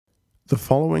The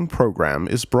following program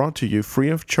is brought to you free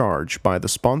of charge by the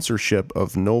sponsorship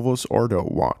of Novus Ordo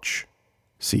Watch.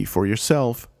 See for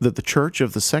yourself that the Church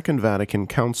of the Second Vatican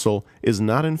Council is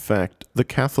not in fact the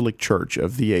Catholic Church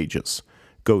of the ages.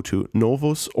 Go to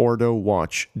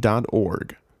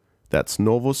novusordowatch.org. That's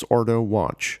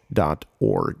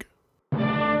novusordowatch.org.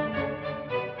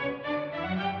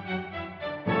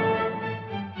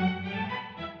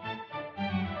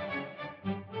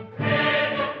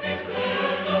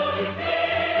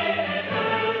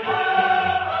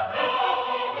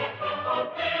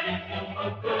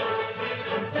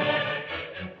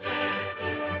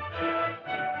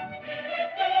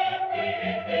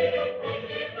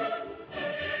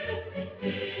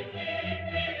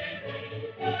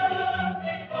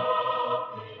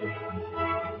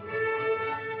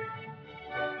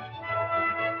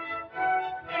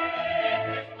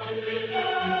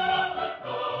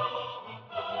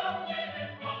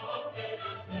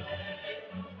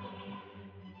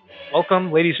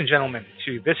 Welcome, ladies and gentlemen,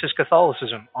 to This is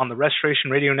Catholicism on the Restoration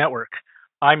Radio Network.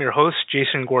 I'm your host,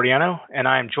 Jason Gordiano, and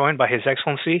I am joined by His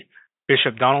Excellency,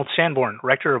 Bishop Donald Sanborn,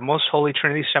 Rector of Most Holy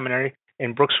Trinity Seminary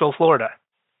in Brooksville, Florida.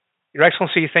 Your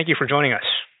Excellency, thank you for joining us.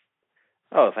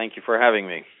 Oh, thank you for having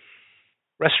me.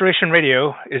 Restoration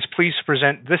Radio is pleased to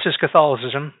present This is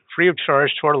Catholicism free of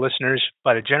charge to our listeners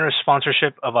by the generous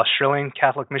sponsorship of Australian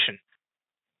Catholic Mission.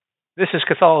 This is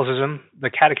Catholicism, the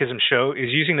Catechism Show,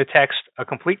 is using the text A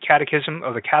Complete Catechism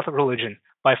of the Catholic Religion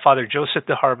by Father Joseph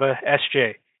de Harba,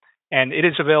 S.J., and it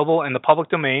is available in the public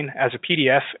domain as a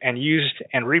PDF, and used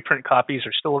and reprint copies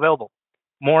are still available.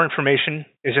 More information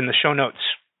is in the show notes.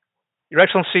 Your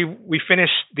Excellency, we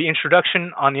finished the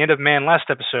introduction on the end of man last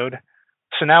episode,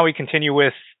 so now we continue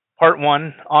with Part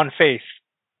 1 on Faith.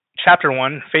 Chapter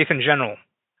 1, Faith in General.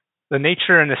 The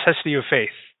Nature and Necessity of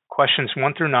Faith, questions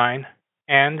 1 through 9,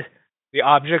 and the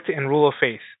Object and Rule of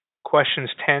Faith, questions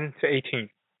 10 to 18.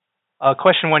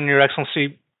 Question 1, Your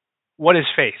Excellency, what is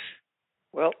faith?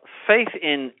 Well, faith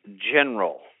in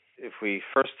general, if we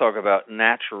first talk about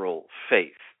natural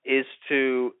faith, is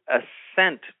to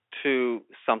assent to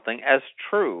something as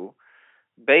true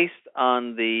based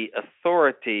on the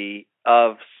authority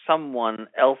of someone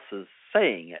else's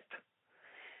saying it.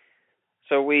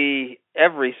 So we,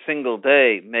 every single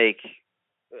day, make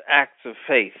acts of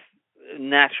faith,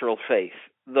 natural faith,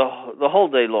 the whole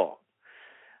day long.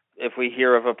 If we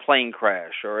hear of a plane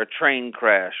crash or a train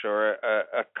crash or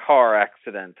a car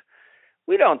accident,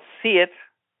 we don't see it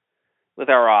with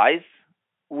our eyes.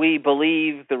 We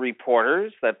believe the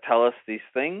reporters that tell us these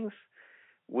things.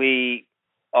 We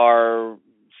are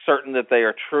certain that they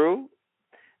are true.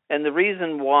 And the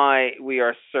reason why we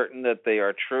are certain that they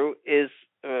are true is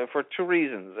for two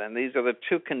reasons. And these are the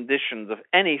two conditions of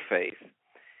any faith.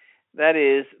 That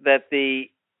is, that the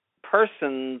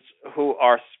persons who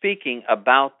are speaking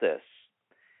about this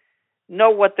know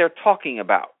what they're talking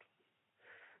about.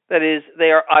 That is,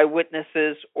 they are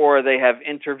eyewitnesses or they have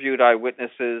interviewed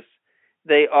eyewitnesses.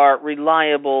 They are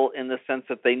reliable in the sense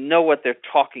that they know what they're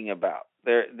talking about.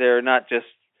 They're not just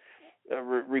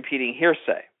repeating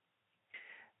hearsay.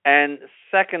 And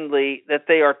secondly, that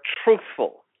they are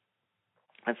truthful.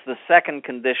 That's the second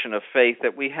condition of faith,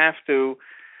 that we have to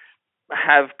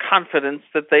have confidence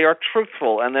that they are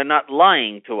truthful and they're not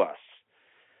lying to us.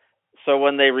 So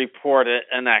when they report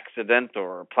an accident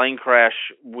or a plane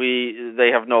crash,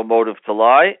 they have no motive to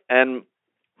lie. And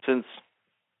since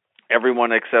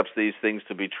everyone accepts these things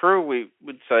to be true, we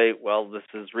would say, well, this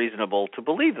is reasonable to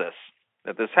believe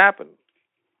that this happened.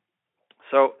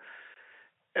 So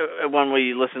when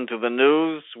we listen to the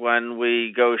news, when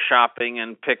we go shopping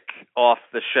and pick off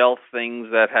the shelf things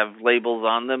that have labels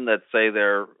on them that say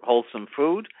they're wholesome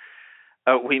food,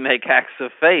 we make acts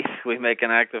of faith. We make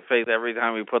an act of faith every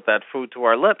time we put that food to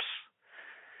our lips.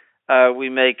 We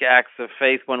make acts of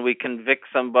faith when we convict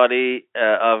somebody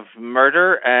of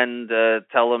murder and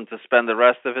tell him to spend the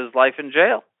rest of his life in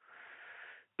jail.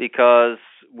 Because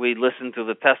we listen to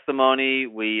the testimony,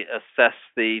 we assess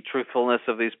the truthfulness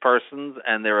of these persons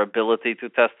and their ability to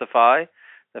testify,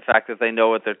 the fact that they know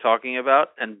what they're talking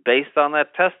about, and based on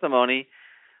that testimony,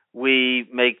 we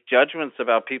make judgments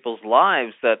about people's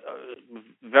lives that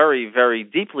very, very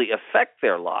deeply affect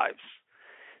their lives.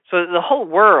 So the whole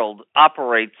world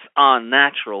operates on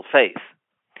natural faith.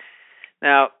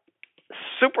 Now,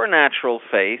 supernatural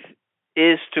faith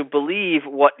is to believe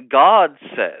what God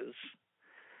says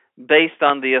based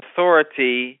on the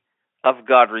authority of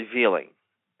God revealing.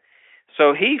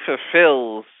 So he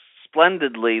fulfills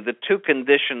splendidly the two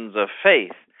conditions of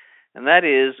faith, and that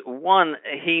is, one,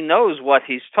 he knows what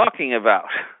he's talking about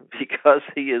because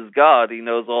he is God. He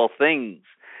knows all things,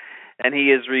 and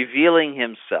he is revealing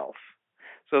himself.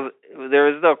 So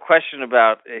there is no question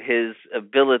about his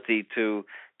ability to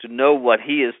know what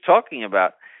he is talking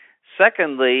about.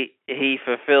 Secondly, he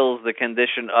fulfills the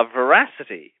condition of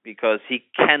veracity because he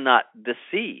cannot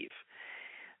deceive.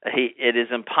 It is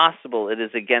impossible, it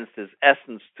is against his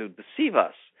essence to deceive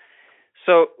us.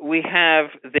 So we have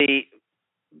the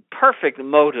perfect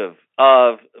motive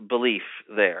of belief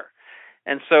there.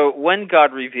 And so when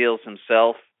God reveals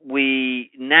himself,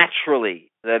 we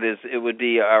naturally, that is, it would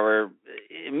be our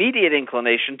immediate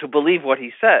inclination to believe what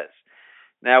he says.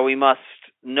 Now we must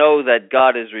know that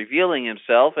God is revealing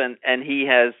himself, and he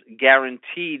has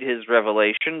guaranteed his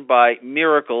revelation by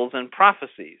miracles and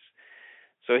prophecies.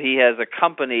 So he has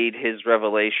accompanied his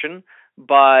revelation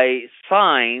by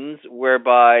signs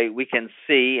whereby we can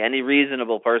see, any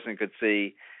reasonable person could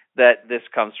see, that this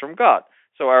comes from God.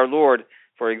 So our Lord,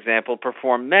 for example,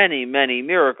 performed many, many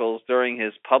miracles during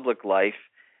his public life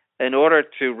in order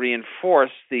to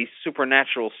reinforce the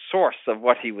supernatural source of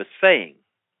what he was saying.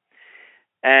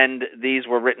 And these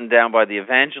were written down by the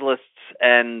evangelists,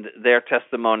 and their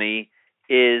testimony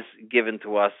is given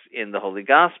to us in the Holy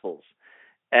Gospels.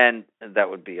 And that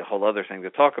would be a whole other thing to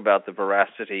talk about, the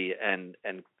veracity and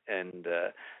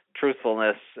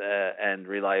truthfulness and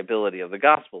reliability of the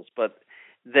Gospels. But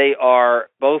they are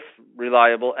both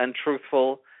reliable and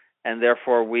truthful, and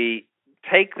therefore we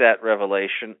take that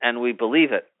revelation and we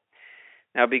believe it.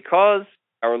 Now, because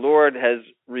our Lord has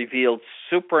revealed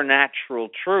supernatural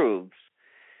truths,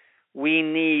 we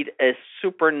need a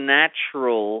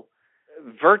supernatural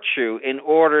virtue in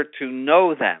order to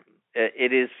know them.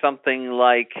 It is something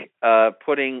like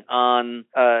putting on,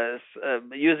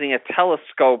 using a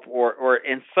telescope or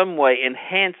in some way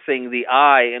enhancing the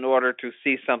eye in order to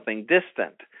see something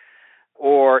distant,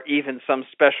 or even some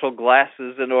special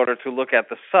glasses in order to look at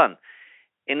the sun.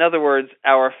 In other words,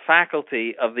 our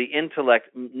faculty of the intellect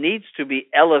needs to be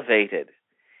elevated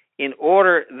in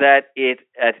order that it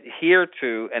adhere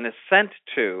to and assent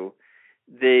to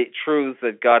the truth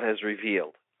that God has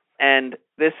revealed. And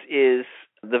this is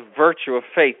the virtue of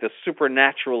faith, the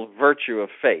supernatural virtue of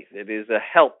faith. It is a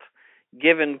help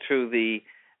given to the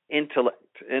intellect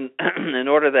in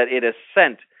order that it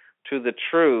assent to the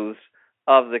truths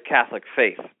of the Catholic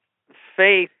faith.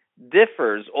 Faith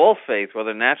differs, all faith,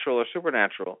 whether natural or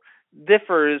supernatural,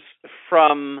 differs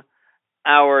from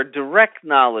our direct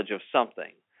knowledge of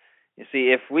something. You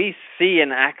see, if we see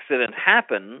an accident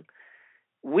happen,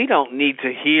 we don't need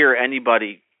to hear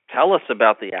anybody tell us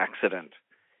about the accident.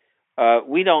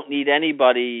 We don't need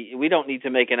to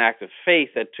make an act of faith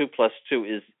that 2 plus 2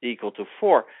 is equal to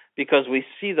 4, because we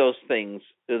see those things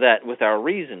that with our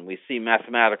reason. We see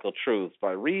mathematical truths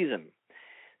by reason.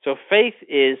 So faith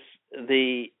is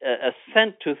the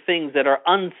assent to things that are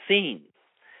unseen,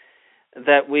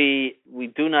 that we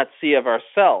do not see of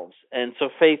ourselves. And so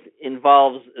faith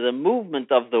involves the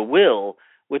movement of the will,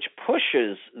 which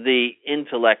pushes the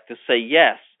intellect to say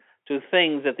yes to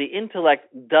things that the intellect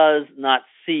does not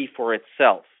see for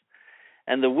itself.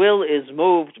 And the will is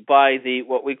moved by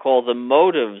what we call the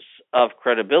motives of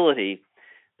credibility,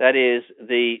 that is,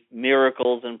 the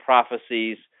miracles and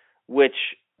prophecies which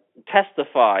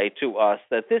testify to us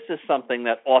that this is something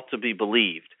that ought to be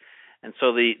believed. And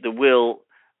so the will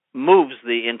moves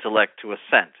the intellect to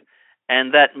assent.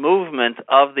 And that movement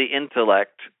of the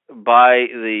intellect by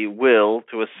the will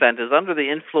to assent is under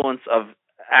the influence of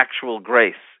actual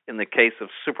grace in the case of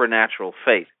supernatural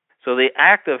faith. So the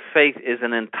act of faith is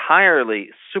an entirely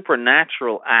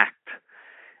supernatural act.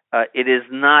 It is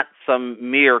not some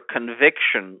mere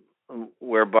conviction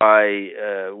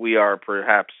whereby we are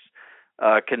perhaps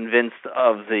convinced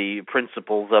of the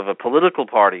principles of a political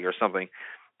party or something.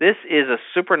 This is a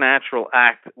supernatural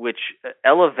act which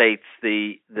elevates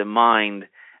the mind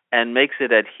and makes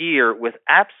it adhere with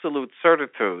absolute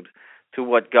certitude to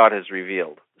what God has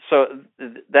revealed. So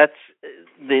that's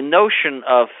the notion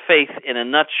of faith in a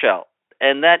nutshell.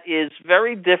 And that is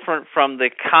very different from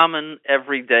the common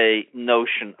everyday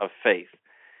notion of faith.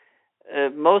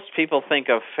 Most people think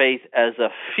of faith as a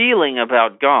feeling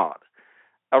about God,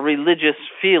 a religious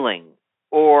feeling,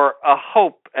 or a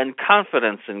hope and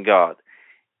confidence in God.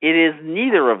 It is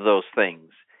neither of those things.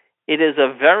 It is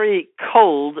a very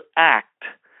cold act,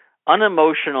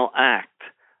 unemotional act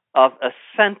of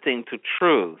assenting to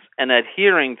truths and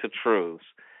adhering to truths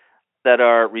that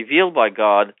are revealed by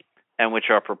God and which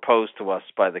are proposed to us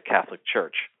by the Catholic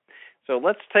Church. So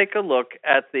let's take a look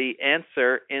at the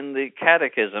answer in the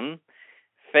Catechism.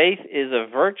 Faith is a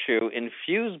virtue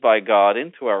infused by God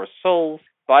into our souls,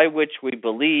 by which we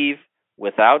believe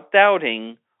without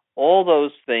doubting all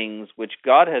those things which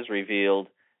God has revealed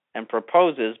and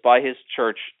proposes by His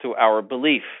Church to our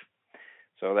belief.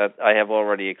 So that I have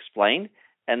already explained.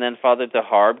 And then Father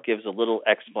DeHarb gives a little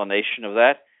explanation of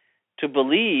that. To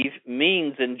believe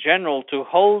means, in general, to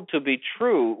hold to be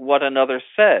true what another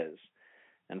says.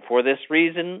 And for this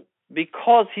reason,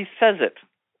 because he says it.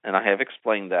 And I have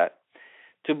explained that.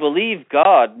 To believe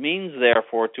God means,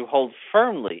 therefore, to hold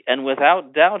firmly and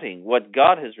without doubting what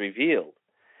God has revealed.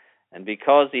 And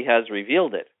because he has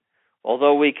revealed it,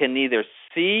 although we can neither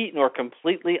see nor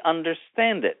completely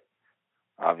understand it,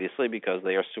 obviously because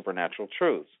they are supernatural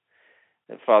truths.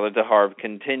 And Father DeHarb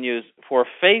continues, for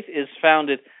faith is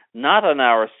founded not on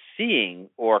our seeing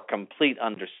or complete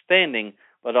understanding,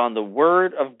 but on the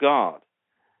Word of God.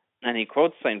 And he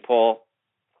quotes St. Paul,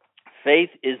 faith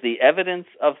is the evidence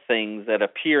of things that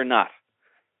appear not.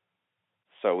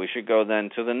 So we should go then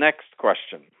to the next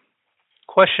question.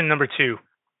 Question number 2.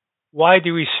 Why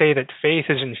do we say that faith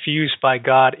is infused by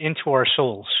God into our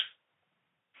souls?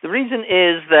 The reason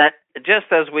is that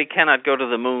just as we cannot go to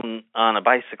the moon on a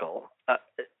bicycle,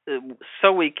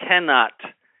 so we cannot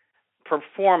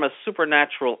perform a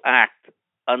supernatural act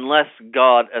unless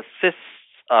God assists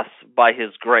us by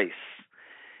his grace.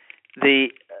 The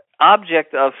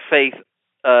object of faith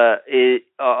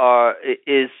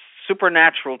is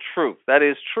supernatural truth. That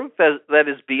is, truth that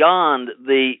is beyond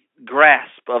the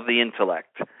grasp of the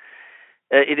intellect.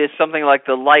 It is something like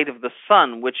the light of the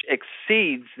sun, which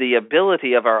exceeds the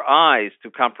ability of our eyes to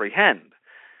comprehend.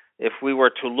 If we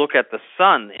were to look at the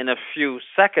sun in a few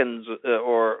seconds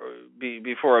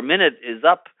before a minute is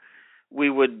up, we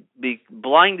would be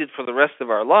blinded for the rest of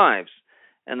our lives.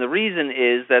 And the reason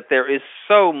is that there is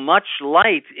so much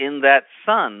light in that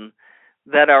sun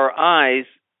that our eyes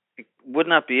would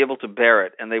not be able to bear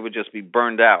it, and they would just be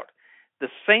burned out. The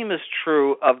same is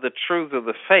true of the truth of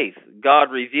the faith.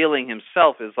 God revealing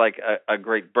himself is like a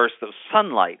great burst of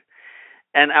sunlight,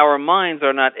 and our minds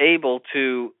are not able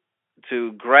to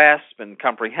grasp and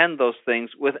comprehend those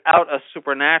things without a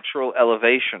supernatural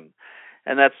elevation.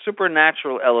 And that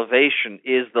supernatural elevation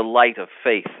is the light of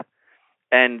faith.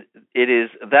 And it is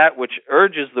that which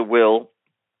urges the will,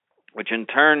 which in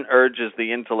turn urges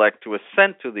the intellect to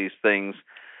assent to these things,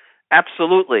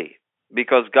 absolutely,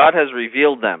 because God has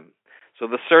revealed them. So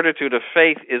the certitude of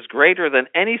faith is greater than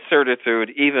any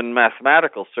certitude, even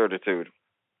mathematical certitude,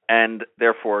 and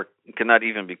therefore cannot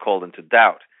even be called into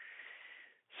doubt.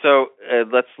 So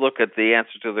let's look at the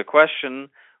answer to the question,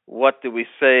 what do we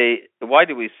say? Why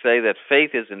do we say that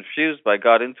faith is infused by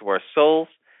God into our souls?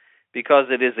 Because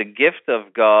it is a gift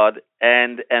of God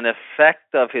and an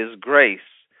effect of his grace,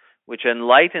 which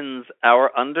enlightens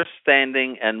our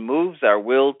understanding and moves our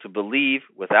will to believe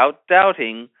without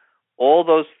doubting all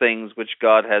those things which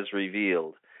God has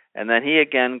revealed. And then he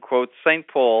again quotes St.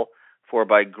 Paul, for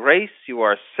by grace you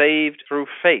are saved through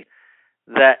faith,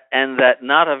 that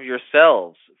not of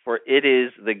yourselves, for it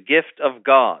is the gift of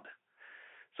God.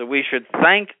 So we should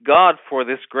thank God for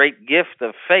this great gift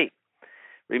of faith.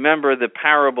 Remember the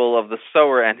parable of the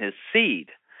sower and his seed,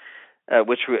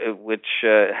 which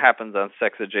happens on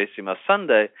Sexagesima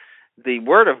Sunday. The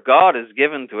word of God is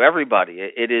given to everybody.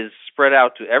 It is spread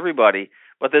out to everybody.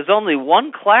 But there's only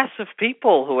one class of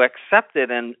people who accept it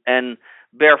and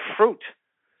bear fruit.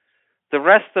 The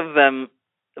rest of them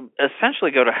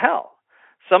essentially go to hell.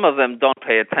 Some of them don't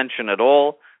pay attention at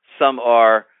all. Some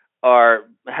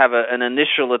have an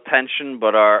initial attention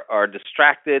but are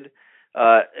distracted.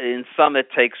 In some it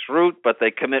takes root, but they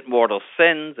commit mortal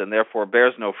sins and therefore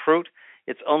bears no fruit.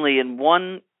 It's only in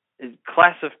one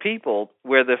class of people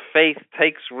where the faith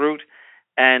takes root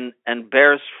and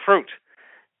bears fruit.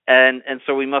 And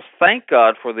so we must thank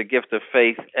God for the gift of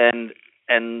faith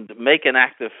and make an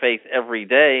act of faith every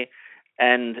day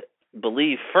and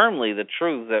believe firmly the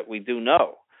truth that we do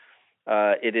know.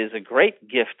 It is a great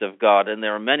gift of God, and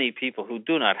there are many people who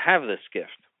do not have this gift.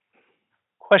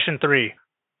 Question 3.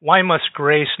 Why must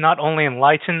grace not only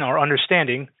enlighten our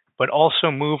understanding, but also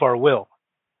move our will?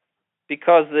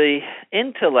 Because the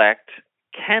intellect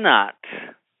cannot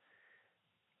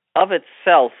of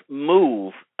itself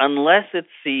move unless it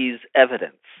sees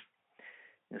evidence.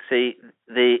 You see,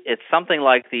 it's something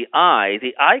like the eye.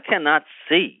 The eye cannot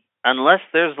see unless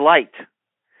there's light.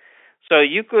 So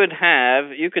you could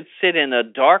sit in a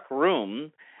dark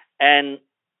room and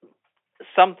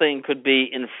something could be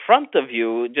in front of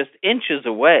you just inches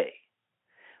away.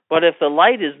 But if the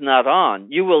light is not on,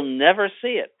 you will never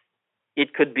see it.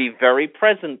 It could be very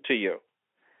present to you.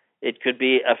 It could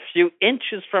be a few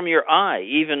inches from your eye,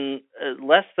 even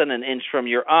less than an inch from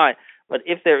your eye. But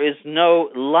if there is no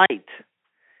light,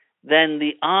 then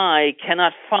the eye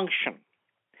cannot function.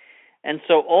 And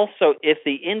so also, if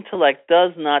the intellect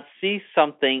does not see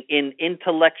something in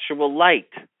intellectual light,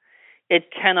 it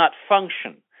cannot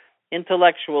function.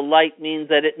 Intellectual light means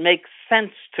that it makes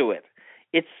sense to it.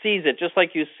 It sees it just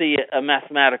like you see a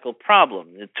mathematical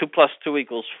problem, 2 plus 2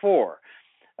 equals 4,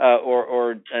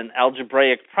 or an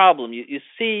algebraic problem. You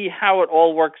see how it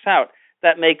all works out.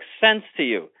 That makes sense to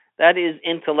you. That is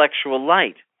intellectual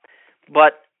light.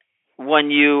 But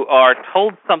when you are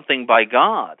told something by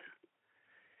God,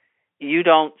 you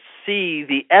don't see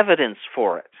the evidence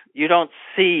for it. You don't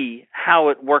see how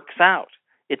it works out.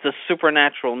 It's a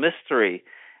supernatural mystery.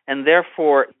 And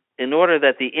therefore, in order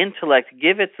that the intellect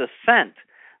give its assent,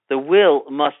 the will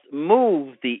must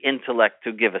move the intellect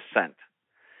to give assent.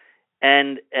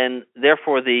 And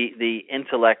therefore, the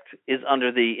intellect is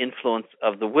under the influence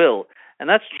of the will. And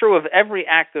that's true of every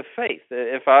act of faith.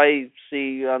 If I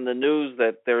see on the news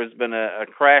that there has been a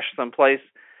crash someplace,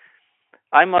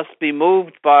 I must be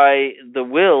moved by the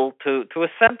will to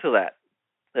assent to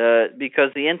that, because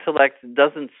the intellect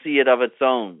doesn't see it of its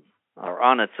own or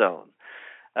on its own,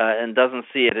 and doesn't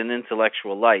see it in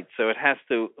intellectual light. So it has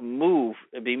to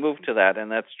be moved to that,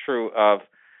 and that's true of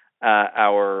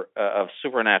of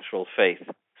supernatural faith.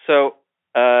 So,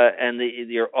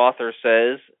 your author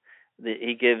says,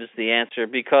 he gives the answer,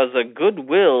 because a good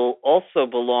will also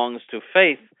belongs to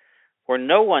faith, for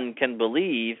no one can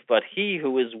believe but he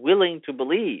who is willing to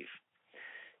believe.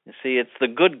 You see, it's the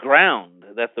good ground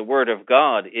that the Word of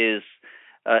God is,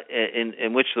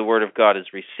 in which the Word of God is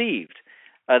received.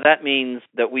 That means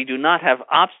that we do not have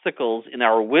obstacles in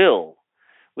our will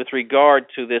with regard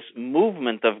to this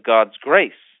movement of God's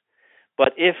grace.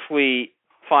 But if we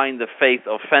find the faith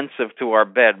offensive to our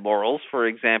bad morals, for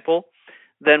example,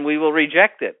 then we will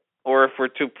reject it. Or if we're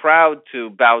too proud to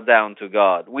bow down to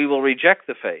God, we will reject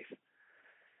the faith.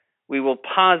 We will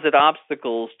posit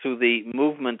obstacles to the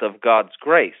movement of God's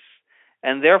grace,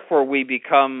 and therefore we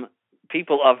become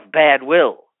people of bad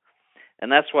will.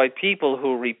 And that's why people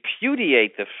who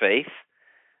repudiate the faith,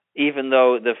 even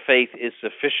though the faith is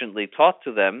sufficiently taught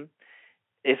to them,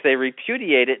 if they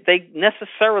repudiate it, they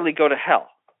necessarily go to hell,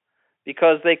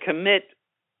 because they commit,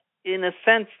 in a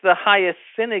sense, the highest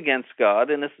sin against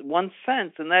God, in one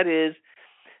sense, and that is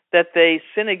that they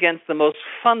sin against the most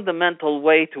fundamental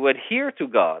way to adhere to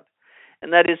God,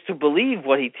 and that is to believe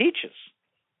what He teaches.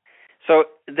 So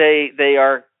they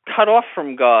are cut off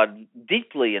from God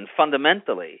deeply and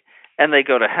fundamentally, and they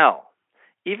go to hell,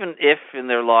 even if in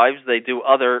their lives they do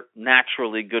other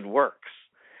naturally good works.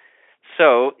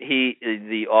 So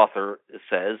the author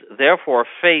says, therefore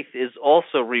faith is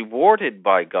also rewarded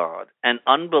by God and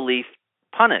unbelief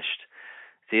punished.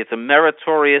 See, it's a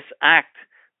meritorious act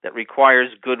that requires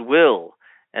goodwill,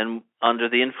 and under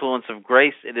the influence of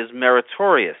grace it is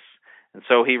meritorious. And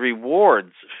so He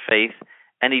rewards faith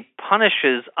and He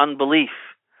punishes unbelief.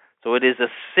 So it is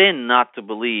a sin not to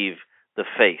believe the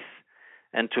faith,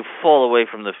 and to fall away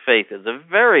from the faith is a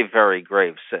very, very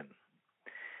grave sin.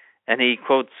 And he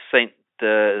quotes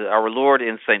our Lord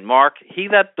in St. Mark, he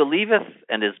that believeth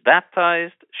and is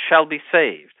baptized shall be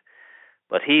saved,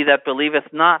 but he that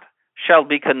believeth not shall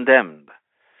be condemned.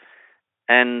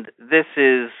 And this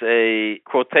is a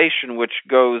quotation which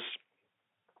goes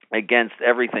against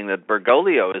everything that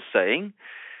Bergoglio is saying.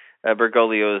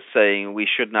 Bergoglio is saying we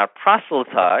should not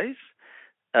proselytize.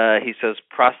 He says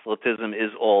proselytism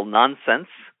is all nonsense.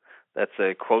 That's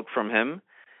a quote from him.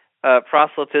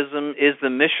 Proselytism is the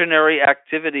missionary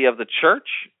activity of the church.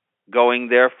 Going,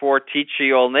 therefore, teach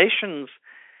ye all nations.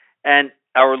 And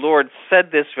our Lord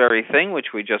said this very thing, which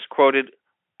we just quoted,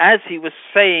 as He was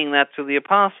saying that to the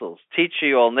apostles. Teach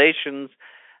ye all nations,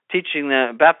 teaching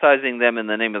them, baptizing them in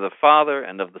the name of the Father,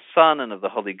 and of the Son, and of the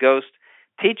Holy Ghost,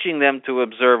 teaching them to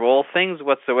observe all things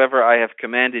whatsoever I have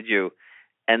commanded you.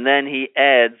 And then He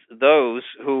adds, those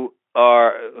who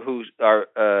are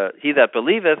he that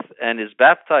believeth and is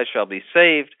baptized shall be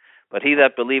saved, but he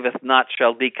that believeth not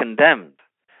shall be condemned.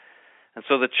 And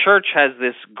so the church has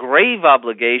this grave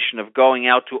obligation of going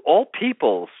out to all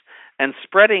peoples and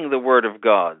spreading the word of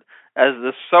God, as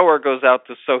the sower goes out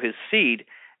to sow his seed,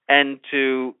 and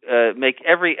to make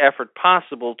every effort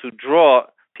possible to draw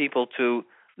people to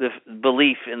the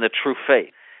belief in the true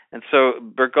faith. And so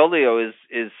Bergoglio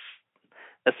is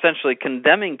essentially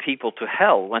condemning people to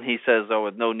hell when he says,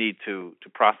 no need to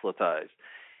proselytize.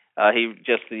 He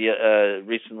just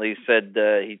recently said,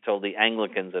 he told the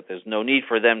Anglicans that there's no need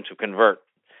for them to convert.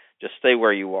 Just stay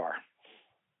where you are.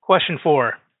 Question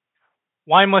 4.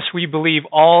 Why must we believe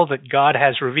all that God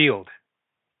has revealed?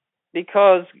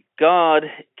 Because God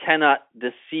cannot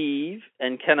deceive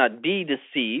and cannot be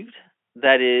deceived.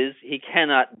 That is, He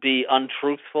cannot be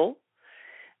untruthful,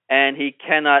 and He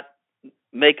cannot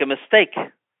make a mistake.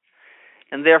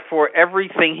 And therefore,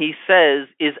 everything He says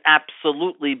is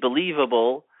absolutely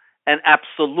believable and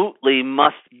absolutely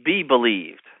must be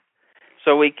believed.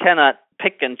 So we cannot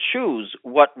pick and choose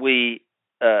what we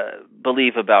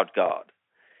believe about God.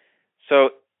 So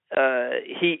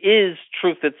he is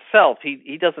truth itself.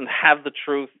 He doesn't have the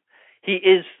truth. He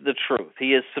is the truth.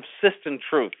 He is subsistent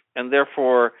truth, and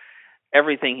therefore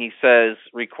everything he says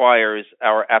requires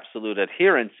our absolute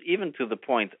adherence, even to the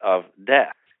point of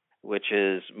death, which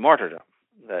is martyrdom,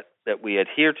 that we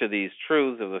adhere to these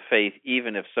truths of the faith,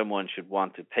 even if someone should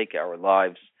want to take our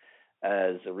lives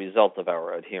as a result of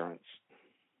our adherence.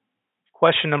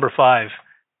 Question number 5.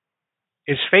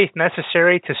 Is faith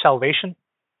necessary to salvation?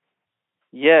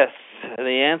 Yes,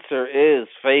 the answer is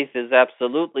faith is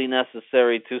absolutely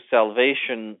necessary to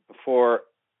salvation. For,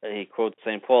 he quotes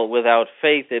St. Paul, without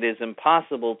faith it is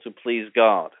impossible to please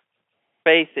God.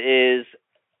 Faith is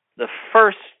the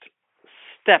first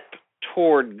step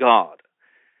toward God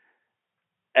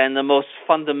and the most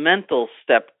fundamental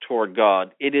step toward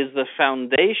God. It is the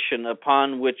foundation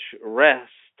upon which rest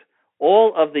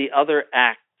all of the other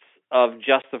acts of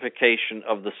justification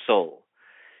of the soul.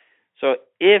 So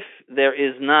if there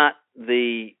is not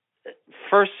the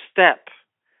first step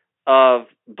of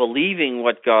believing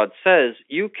what God says,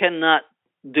 you cannot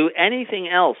do anything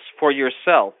else for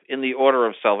yourself in the order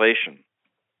of salvation.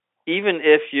 Even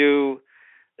if you,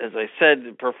 as I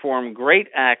said, perform great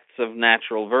acts of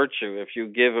natural virtue, if you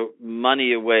give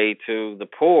money away to the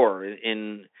poor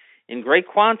in great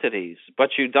quantities, but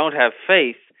you don't have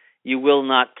faith, you will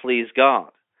not please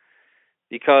God,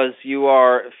 because you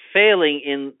are failing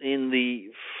in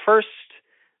the first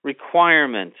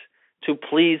requirement to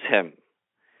please Him,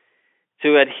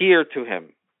 to adhere to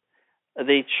Him.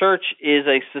 The church is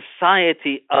a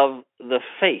society of the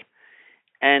faith,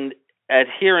 and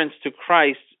adherence to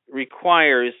Christ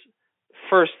requires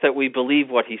first that we believe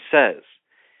what He says.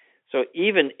 So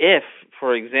even if,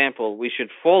 for example, we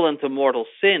should fall into mortal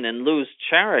sin and lose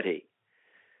charity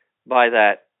by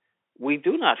that, we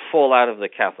do not fall out of the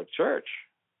Catholic Church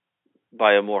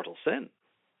by a mortal sin,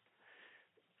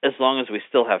 as long as we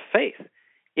still have faith.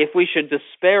 If we should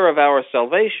despair of our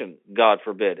salvation, God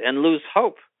forbid, and lose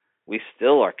hope, we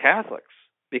still are Catholics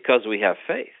because we have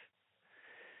faith.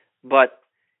 But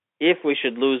if we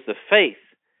should lose the faith,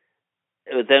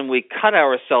 then we cut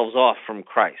ourselves off from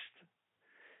Christ,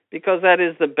 because that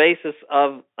is the basis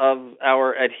of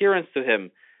our adherence to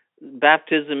Him.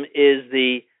 Baptism is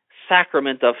the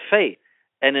sacrament of faith,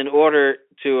 and in order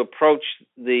to approach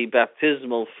the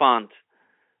baptismal font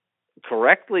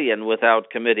correctly and without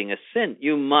committing a sin,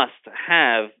 you must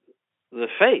have the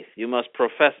faith. You must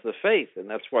profess the faith, and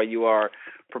that's why you are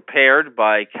prepared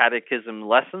by catechism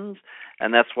lessons,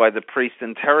 and that's why the priest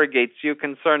interrogates you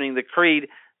concerning the creed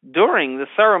during the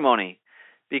ceremony,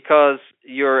 because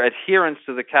your adherence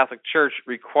to the Catholic Church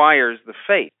requires the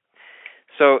faith.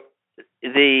 So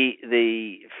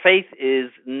the faith is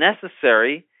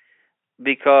necessary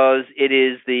because it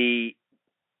is the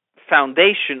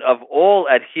foundation of all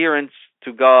adherence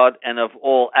to God and of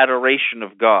all adoration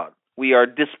of God. We are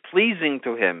displeasing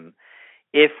to Him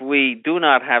if we do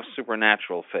not have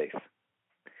supernatural faith.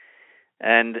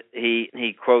 And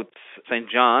he quotes St.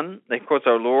 John, he quotes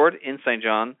our Lord in St.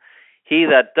 John, "He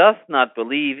that doth not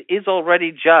believe is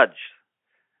already judged."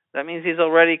 That means he's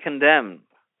already condemned.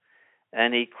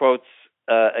 And he quotes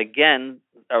again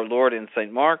our Lord in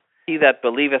St. Mark, "He that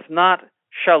believeth not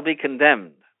shall be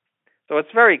condemned." So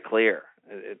it's very clear.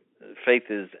 Faith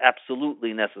is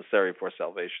absolutely necessary for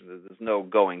salvation. There's no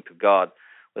going to God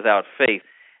without faith.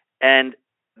 And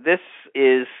this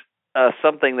is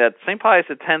something that St. Pius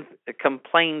X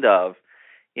complained of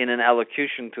in an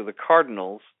allocution to the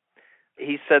cardinals.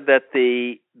 He said that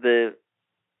the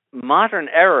modern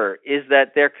error is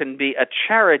that there can be a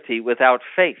charity without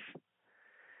faith,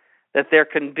 that there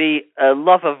can be a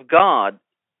love of God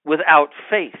without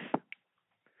faith.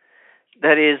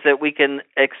 That is, that we can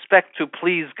expect to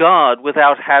please God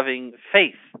without having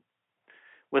faith,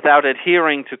 without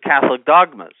adhering to Catholic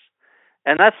dogmas.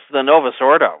 And that's the Novus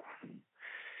Ordo,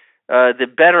 the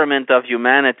betterment of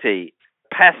humanity,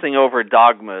 passing over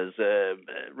dogmas,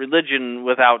 religion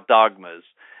without dogmas.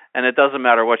 And it doesn't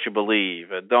matter what you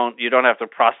believe. You don't have to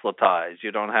proselytize.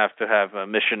 You don't have to have a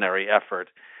missionary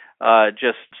effort.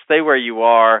 Just stay where you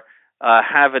are,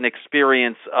 have an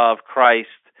experience of Christ.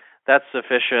 That's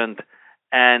sufficient.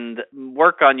 And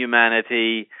work on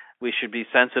humanity. We should be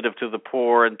sensitive to the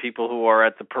poor and people who are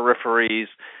at the peripheries.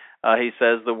 He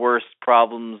says the worst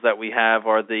problems that we have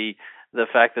are the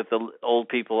fact that the old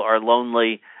people are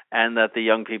lonely and that the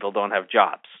young people don't have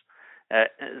jobs.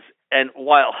 And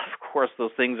while, of course,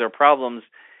 those things are problems,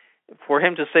 for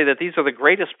him to say that these are the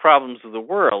greatest problems of the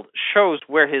world shows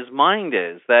where his mind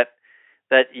is, that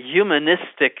that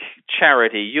humanistic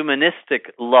charity,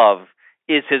 humanistic love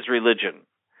is his religion,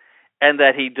 and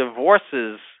that he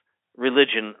divorces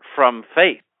religion from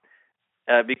faith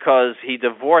because he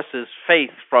divorces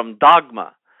faith from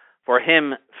dogma. For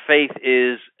him, faith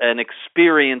is an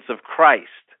experience of Christ.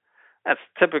 That's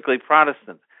typically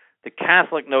Protestant. The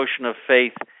Catholic notion of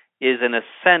faith is an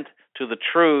assent to the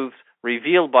truths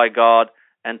revealed by God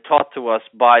and taught to us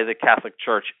by the Catholic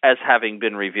Church as having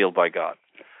been revealed by God.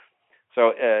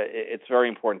 So it's very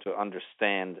important to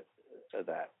understand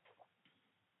that.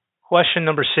 Question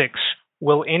number 6.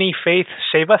 Will any faith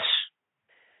save us?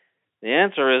 The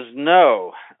answer is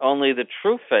no. Only the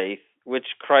true faith, which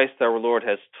Christ our Lord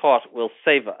has taught, will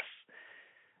save us.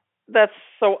 That's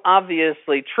so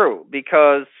obviously true,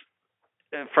 because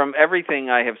from everything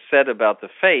I have said about the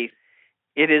faith,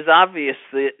 it is obvious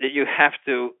that you have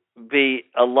to be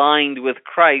aligned with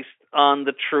Christ on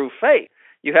the true faith.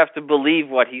 You have to believe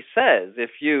what he says.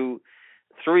 If you,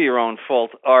 through your own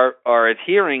fault, are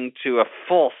adhering to a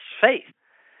false faith,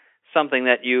 something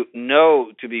that you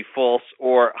know to be false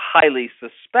or highly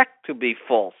suspect to be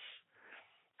false,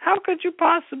 how could you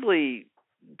possibly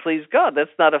please God?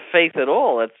 That's not a faith at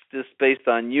all. That's just based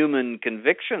on human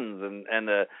convictions and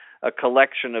a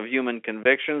collection of human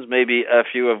convictions, maybe a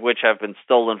few of which have been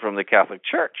stolen from the Catholic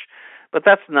Church. But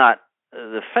that's not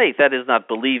the faith. That is not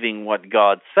believing what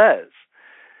God says.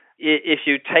 If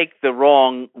you take the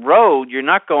wrong road, you're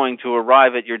not going to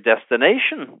arrive at your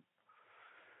destination.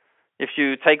 If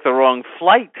you take the wrong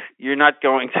flight, you're not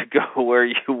going to go where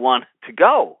you want to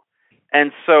go.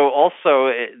 And so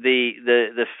also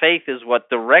the faith is what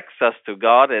directs us to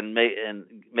God and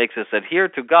makes us adhere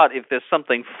to God. If there's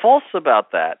something false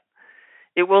about that,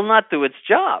 it will not do its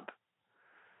job.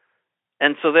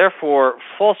 And so therefore,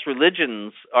 false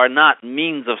religions are not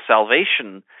means of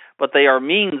salvation, but they are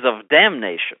means of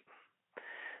damnation.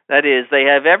 That is, they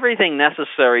have everything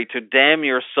necessary to damn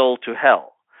your soul to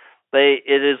hell.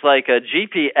 It is like a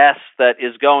GPS that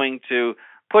is going to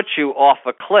put you off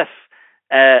a cliff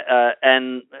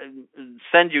and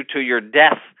send you to your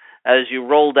death as you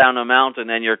roll down a mountain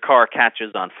and your car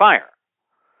catches on fire.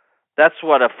 That's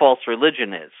what a false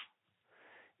religion is.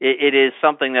 It is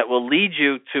something that will lead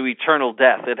you to eternal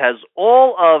death. It has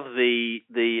all of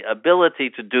the ability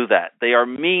to do that. They are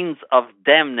means of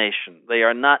damnation. They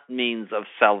are not means of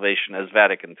salvation, as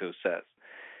Vatican II says.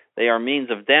 They are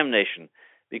means of damnation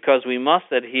because we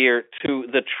must adhere to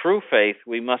the true faith.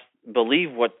 We must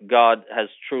believe what God has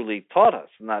truly taught us,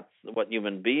 not what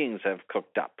human beings have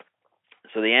cooked up.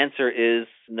 So the answer is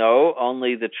no.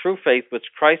 Only the true faith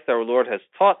which Christ our Lord has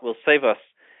taught will save us.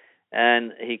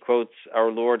 And he quotes our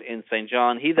Lord in St.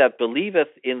 John, "He that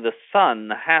believeth in the Son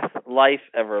hath life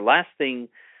everlasting,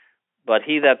 but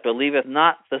he that believeth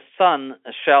not the Son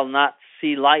shall not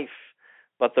see life,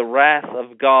 but the wrath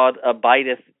of God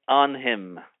abideth on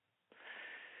him."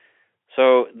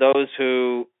 So those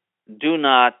who do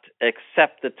not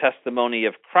accept the testimony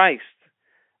of Christ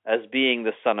as being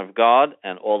the Son of God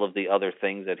and all of the other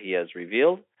things that he has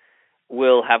revealed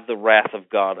will have the wrath of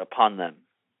God upon them.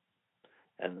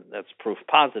 And that's proof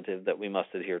positive that we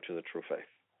must adhere to the true faith.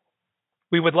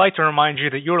 We would like to remind you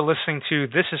that you're listening to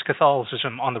This is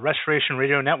Catholicism on the Restoration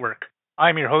Radio Network.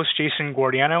 I'm your host, Jason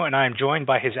Gordiano, and I am joined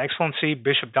by His Excellency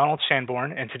Bishop Donald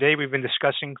Sanborn, and today we've been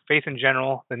discussing faith in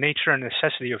general, the nature and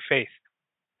necessity of faith.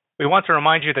 We want to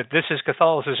remind you that This is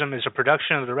Catholicism is a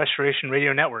production of the Restoration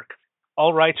Radio Network.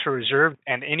 All rights are reserved,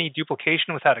 and any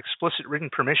duplication without explicit written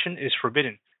permission is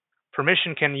forbidden.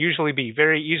 Permission can usually be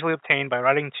very easily obtained by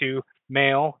writing to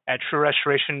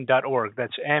mail@truerestoration.org.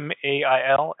 That's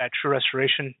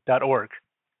mail@truerestoration.org.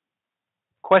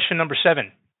 Question number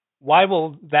 7. Why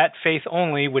will that faith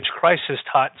only which Christ has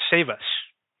taught save us?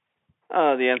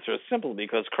 The answer is simple,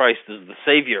 because Christ is the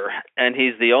Savior, and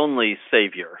he's the only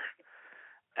Savior.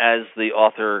 As the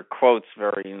author quotes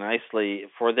very nicely,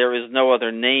 "For there is no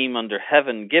other name under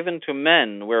heaven given to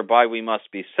men whereby we must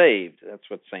be saved." That's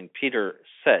what St. Peter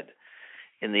said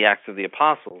in the Acts of the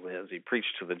Apostles as he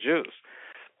preached to the Jews.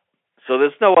 So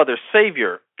there's no other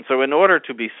Savior. So in order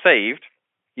to be saved,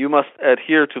 you must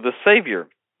adhere to the Savior.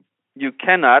 You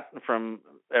cannot, from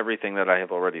everything that I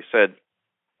have already said,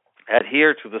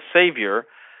 adhere to the Savior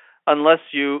unless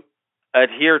you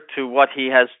adhere to what he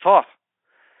has taught.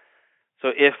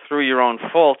 So if through your own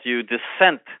fault you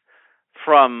dissent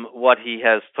from what he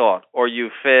has taught, or you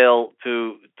fail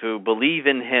to believe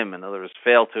in him, in other words,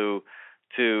 fail to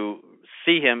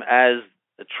see him as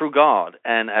the true God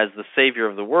and as the Savior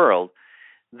of the world,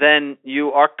 then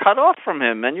you are cut off from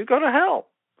him and you go to hell.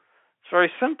 It's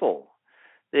very simple.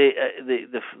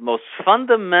 The most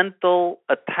fundamental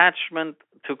attachment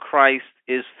to Christ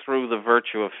is through the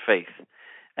virtue of faith.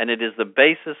 and it is the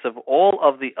basis of all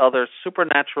of the other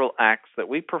supernatural acts that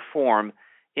we perform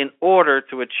in order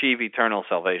to achieve eternal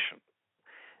salvation.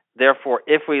 Therefore,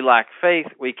 if we lack faith,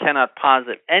 we cannot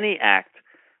posit any act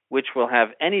which will have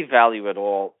any value at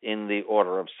all in the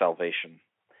order of salvation.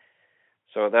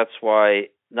 So that's why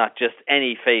not just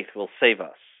any faith will save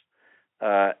us.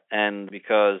 And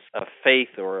because a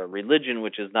faith or a religion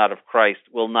which is not of Christ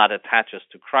will not attach us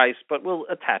to Christ, but will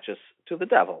attach us to the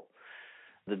devil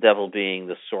being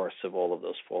the source of all of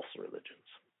those false religions.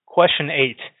 Question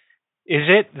 8. Is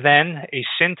it then a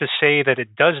sin to say that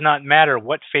it does not matter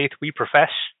what faith we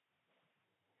profess?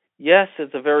 Yes,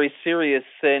 it's a very serious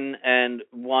sin, and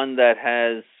one that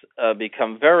has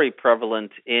become very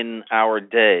prevalent in our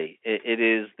day. It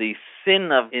is the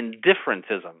sin of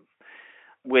indifferentism,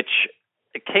 which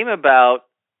came about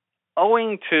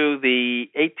owing to the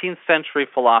 18th century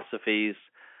philosophies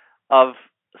of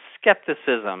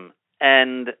skepticism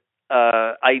and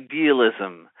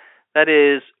idealism. That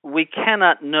is, we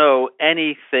cannot know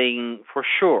anything for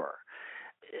sure.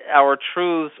 Our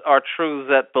truths are truths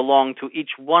that belong to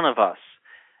each one of us.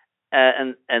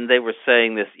 And they were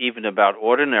saying this even about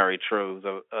ordinary truths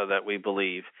that we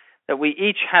believe, that we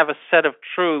each have a set of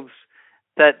truths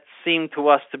that seem to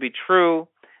us to be true,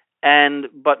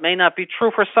 but may not be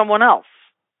true for someone else.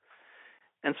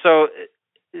 And so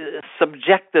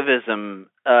subjectivism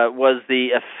was the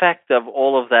effect of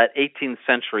all of that 18th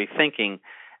century thinking,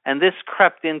 and this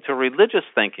crept into religious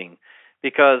thinking,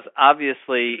 because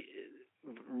obviously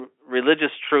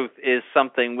religious truth is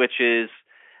something which is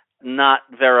not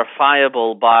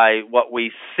verifiable by what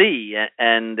we see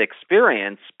and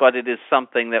experience, but it is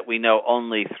something that we know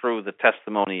only through the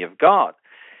testimony of God.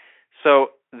 So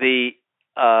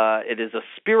it is a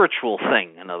spiritual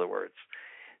thing, in other words.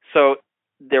 So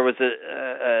there was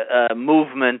a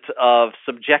movement of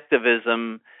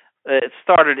subjectivism. It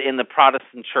started in the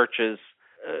Protestant churches,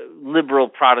 liberal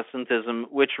Protestantism,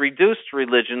 which reduced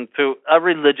religion to a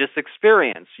religious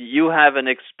experience. You have an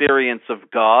experience of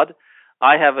God.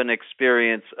 I have an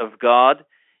experience of God.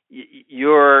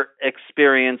 Your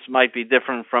experience might be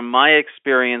different from my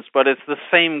experience, but it's the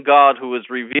same God who is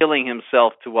revealing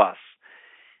himself to us.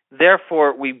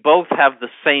 Therefore, we both have the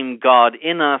same God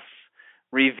in us,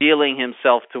 revealing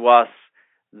himself to us.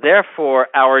 Therefore,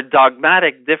 our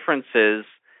dogmatic differences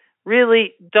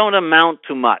really don't amount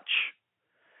to much.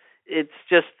 It's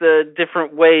just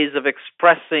different ways of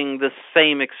expressing the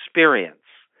same experience.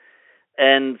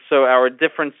 And so our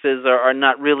differences are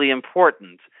not really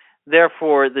important.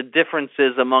 Therefore, the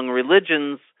differences among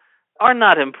religions are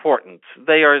not important.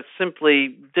 They are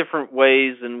simply different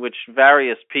ways in which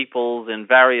various peoples in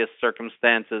various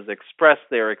circumstances express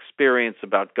their experience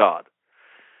about God.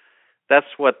 That's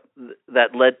what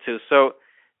that led to. So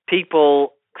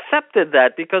people accepted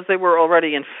that because they were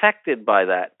already infected by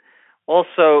that.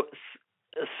 Also,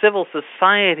 civil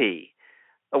society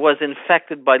was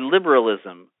infected by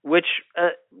liberalism, which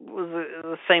was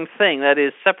the same thing. That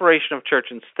is, separation of church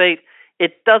and state.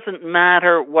 It doesn't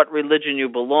matter what religion you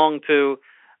belong to.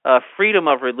 Freedom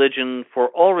of religion for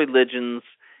all religions.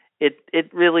 It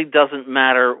really doesn't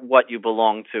matter what you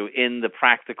belong to in the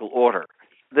practical order.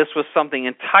 This was something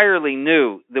entirely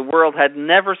new. The world had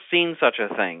never seen such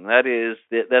a thing. That is,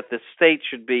 that the state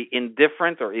should be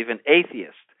indifferent or even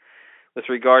atheist with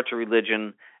regard to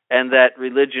religion, and that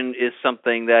religion is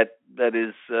something that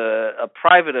is a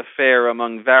private affair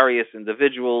among various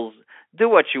individuals. Do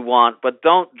what you want, but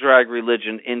don't drag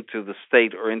religion into the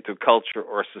state or into culture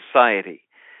or society.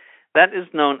 That is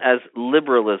known as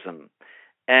liberalism,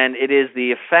 and it is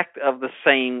the effect of the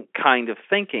same kind of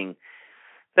thinking,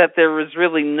 that there is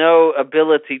really no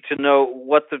ability to know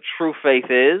what the true faith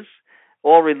is.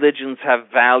 All religions have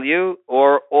value,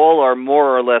 or all are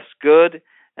more or less good,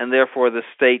 and therefore the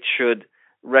state should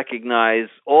recognize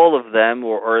all of them,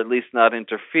 or at least not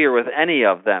interfere with any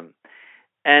of them.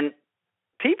 And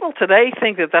people today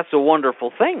think that that's a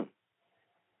wonderful thing.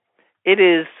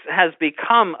 It has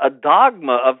become a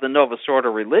dogma of the Novus Ordo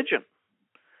religion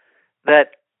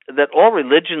that all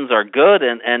religions are good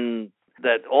and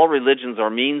that all religions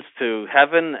are means to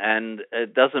heaven, and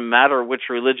it doesn't matter which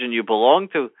religion you belong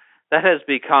to. That has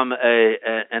become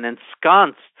an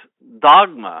ensconced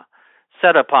dogma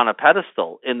set upon a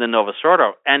pedestal in the Novus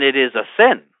Ordo, and it is a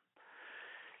sin.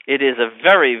 It is a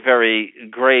very, very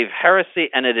grave heresy,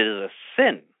 and it is a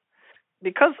sin.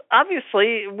 Because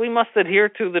obviously we must adhere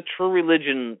to the true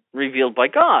religion revealed by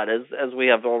God, as we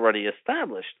have already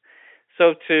established.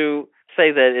 So to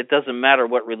say that it doesn't matter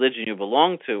what religion you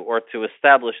belong to, or to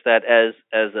establish that as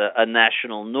a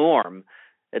national norm,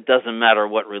 it doesn't matter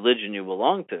what religion you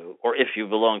belong to, or if you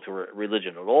belong to a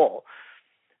religion at all,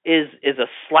 is a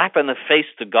slap in the face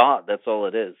to God. That's all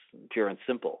it is, pure and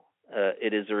simple.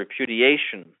 It is a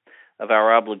repudiation of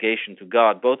our obligation to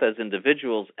God, both as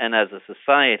individuals and as a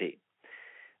society.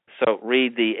 So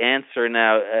read the answer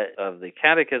now of the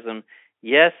Catechism.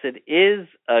 Yes, it is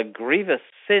a grievous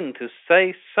sin to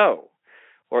say so,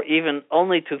 or even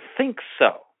only to think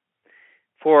so.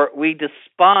 For we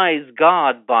despise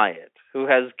God by it, who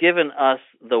has given us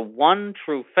the one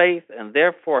true faith and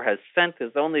therefore has sent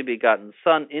his only begotten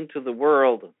Son into the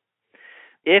world.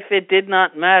 If it did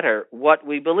not matter what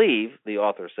we believe, the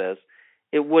author says,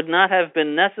 it would not have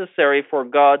been necessary for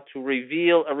God to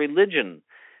reveal a religion,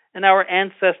 and our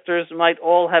ancestors might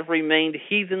all have remained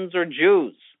heathens or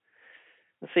Jews.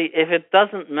 See, if it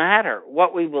doesn't matter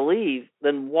what we believe,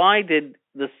 then why did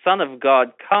the Son of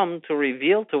God come to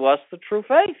reveal to us the true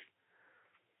faith?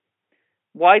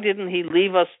 Why didn't he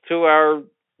leave us to our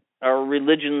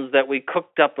religions that we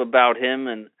cooked up about him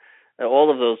and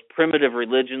all of those primitive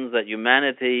religions that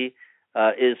humanity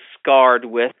is scarred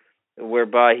with,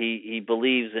 whereby he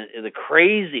believes in the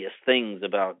craziest things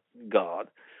about God?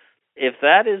 If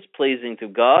that is pleasing to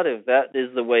God, if that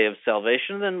is the way of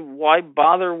salvation, then why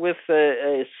bother with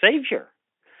a Savior?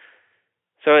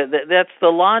 So that's the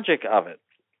logic of it.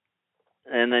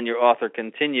 And then your author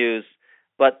continues,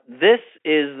 but this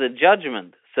is the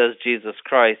judgment, says Jesus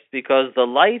Christ, because the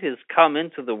light is come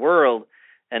into the world,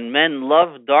 and men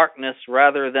love darkness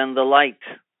rather than the light.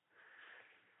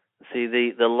 See,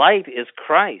 the light is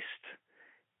Christ.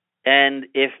 And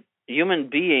if human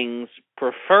beings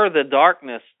prefer the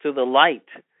darkness to the light,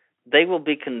 they will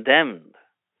be condemned.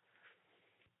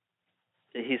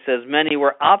 He says, many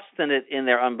were obstinate in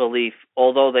their unbelief,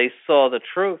 although they saw the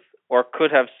truth, or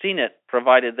could have seen it,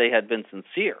 provided they had been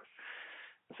sincere.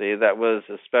 See, that was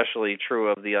especially true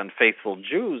of the unfaithful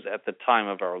Jews at the time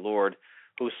of our Lord,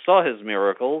 who saw his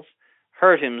miracles,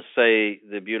 heard him say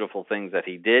the beautiful things that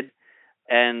he did,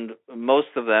 and most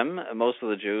of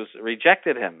the Jews,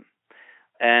 rejected him.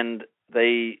 And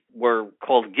they were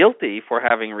called guilty for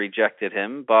having rejected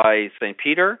him by St.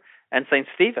 Peter and St.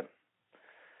 Stephen.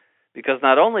 Because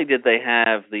not only did they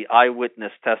have the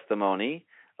eyewitness testimony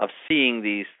of seeing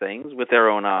these things with their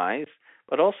own eyes,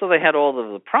 but also they had all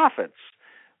of the prophets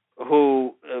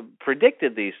who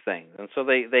predicted these things. And so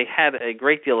they had a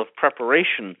great deal of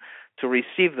preparation to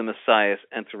receive the Messiah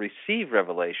and to receive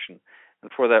revelation. And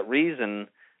for that reason,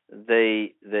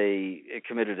 they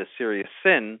committed a serious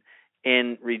sin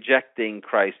in rejecting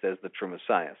Christ as the true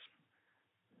Messiah.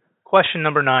 Question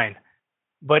number 9.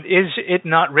 But is it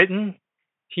not written,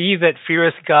 he that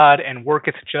feareth God and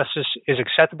worketh justice is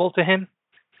acceptable to him?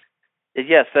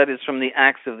 Yes, that is from the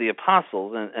Acts of the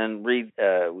Apostles, and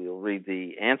we'll read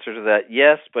the answer to that.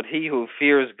 Yes, but he who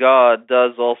fears God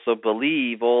does also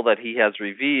believe all that he has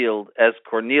revealed, as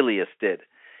Cornelius did.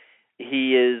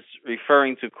 He is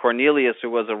referring to Cornelius,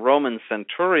 who was a Roman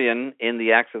centurion in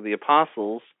the Acts of the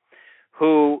Apostles,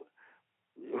 who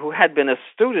had been a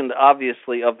student,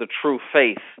 obviously, of the true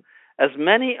faith, as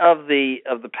many of the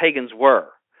pagans were.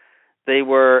 They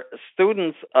were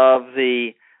students of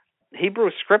the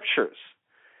Hebrew Scriptures,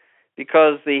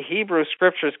 because the Hebrew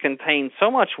Scriptures contain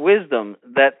so much wisdom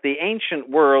that the ancient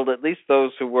world, at least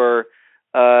those who were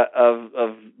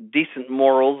of decent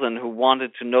morals and who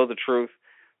wanted to know the truth,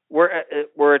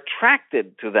 were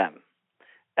attracted to them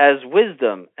as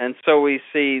wisdom. And so we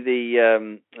see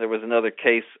there was another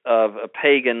case of a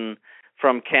pagan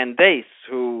from Candace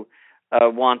who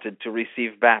wanted to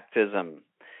receive baptism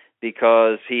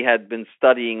because he had been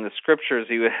studying the Scriptures.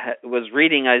 He was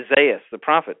reading Isaiah, the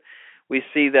prophet. We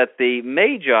see that the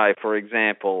Magi, for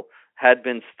example, had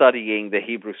been studying the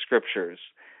Hebrew Scriptures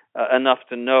enough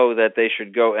to know that they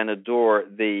should go and adore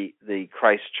the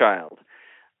Christ child.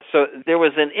 So there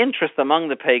was an interest among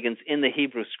the pagans in the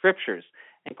Hebrew Scriptures,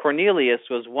 and Cornelius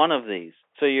was one of these.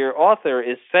 So your author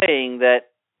is saying that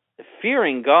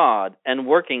fearing God and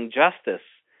working justice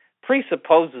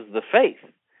presupposes the faith,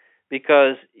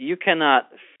 because you cannot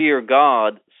fear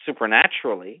God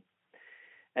supernaturally,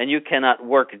 and you cannot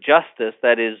work justice,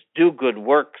 that is, do good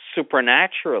works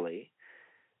supernaturally,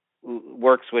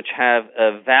 works which have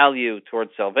a value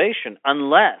towards salvation,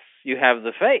 unless you have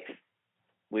the faith.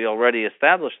 We already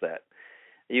established that.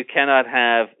 You cannot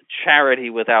have charity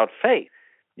without faith.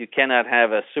 You cannot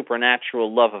have a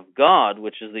supernatural love of God,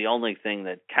 which is the only thing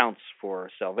that counts for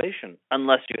salvation,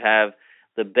 unless you have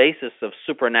the basis of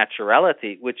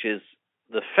supernaturality, which is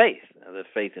the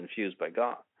faith infused by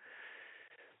God.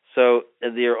 So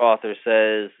the author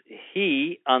says,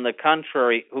 he, on the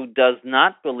contrary, who does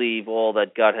not believe all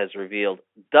that God has revealed,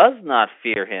 does not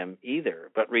fear him either,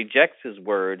 but rejects his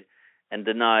word and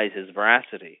denies his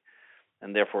veracity.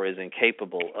 and therefore is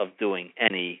incapable of doing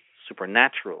any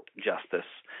supernatural justice,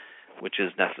 which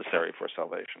is necessary for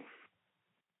salvation.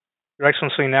 Your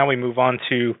Excellency, now we move on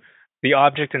to the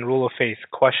object and rule of faith,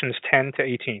 questions 10 to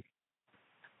 18.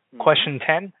 Question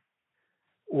 10,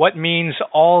 what means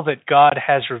all that God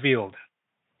has revealed?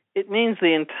 It means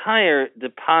the entire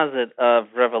deposit of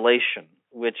revelation,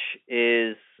 which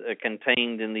is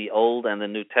contained in the Old and the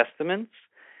New Testaments,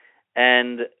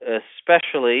 and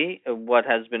especially what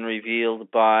has been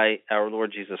revealed by our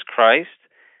Lord Jesus Christ,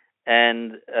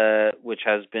 and which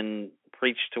has been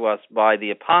preached to us by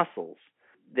the apostles.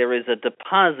 There is a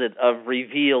deposit of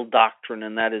revealed doctrine,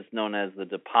 and that is known as the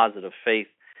deposit of faith.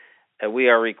 We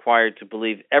are required to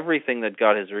believe everything that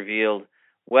God has revealed,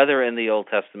 whether in the Old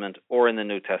Testament or in the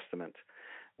New Testament,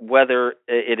 whether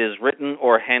it is written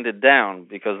or handed down,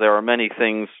 because there are many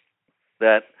things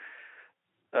that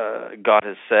God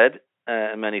has said,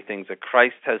 many things that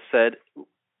Christ has said,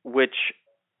 which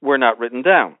were not written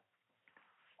down.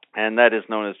 And that is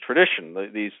known as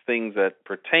tradition. These things that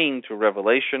pertain to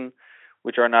revelation,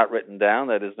 which are not written down,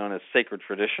 that is known as sacred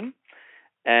tradition.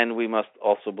 And we must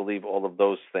also believe all of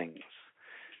those things.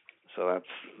 So that's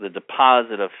the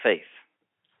deposit of faith.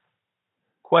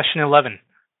 Question 11.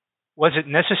 Was it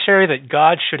necessary that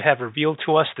God should have revealed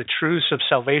to us the truths of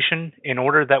salvation in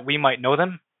order that we might know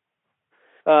them?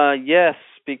 Yes,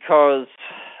 because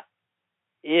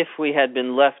if we had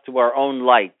been left to our own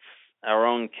lights, our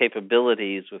own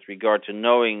capabilities with regard to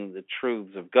knowing the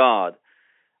truths of God,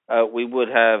 we would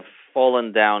have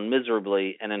fallen down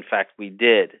miserably, and in fact we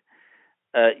did.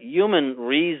 Human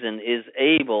reason is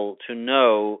able to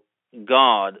know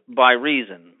God by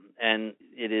reason, and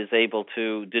it is able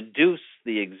to deduce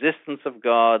the existence of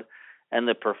God and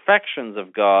the perfections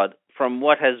of God from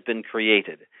what has been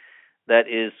created. That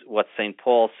is what St.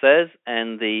 Paul says,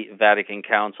 and the Vatican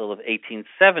Council of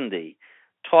 1870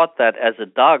 taught that as a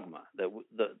dogma,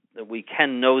 that we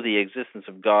can know the existence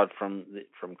of God from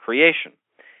creation.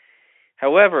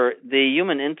 However, the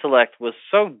human intellect was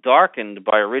so darkened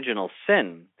by original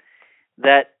sin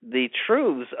that the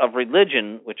truths of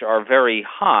religion, which are very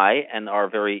high and are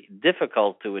very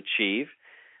difficult to achieve,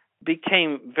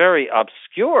 became very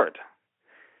obscured,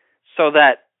 so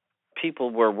that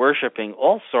people were worshiping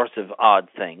all sorts of odd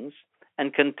things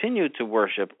and continued to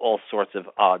worship all sorts of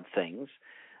odd things.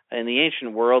 In the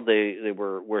ancient world, they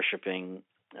were worshiping,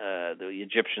 the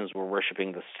Egyptians were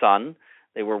worshiping the sun,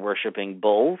 they were worshiping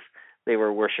bulls, they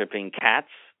were worshiping cats.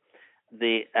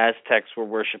 The Aztecs were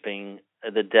worshiping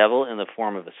the devil in the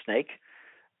form of a snake.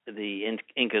 The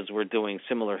Incas were doing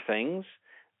similar things.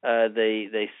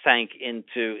 They sank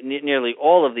into, nearly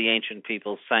all of the ancient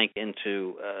peoples sank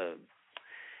into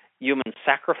human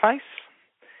sacrifice.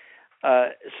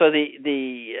 So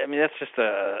that's just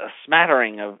a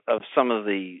smattering of some of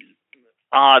the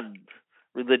odd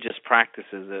religious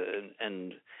practices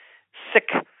and sick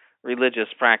religious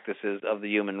practices of the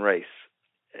human race.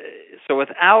 So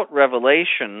without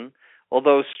revelation,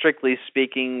 although strictly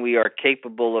speaking we are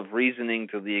capable of reasoning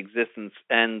to the existence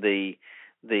and the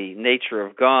nature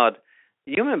of God,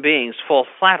 human beings fall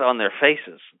flat on their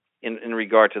faces in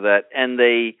regard to that, and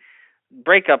they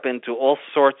break up into all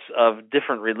sorts of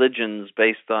different religions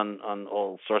based on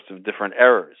all sorts of different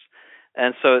errors.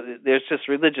 And so there's just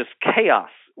religious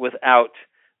chaos without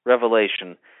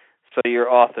revelation. So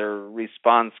your author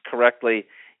responds correctly,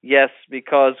 yes,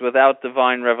 because without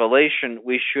divine revelation,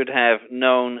 we should have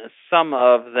known some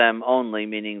of them only,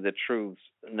 meaning the truths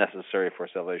necessary for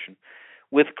salvation,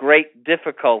 with great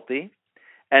difficulty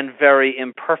and very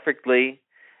imperfectly,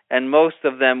 and most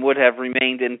of them would have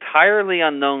remained entirely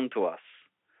unknown to us.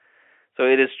 So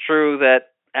it is true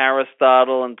that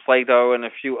Aristotle and Plato and a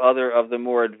few other of the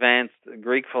more advanced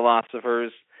Greek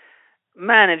philosophers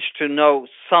managed to know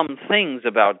some things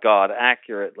about God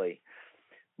accurately,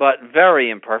 but very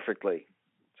imperfectly.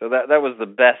 So that was the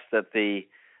best that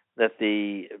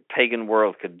the pagan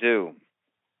world could do.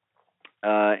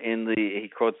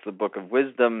 He quotes the Book of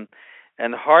Wisdom,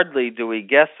 and hardly do we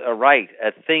guess aright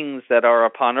at things that are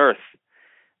upon earth,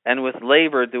 and with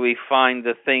labor do we find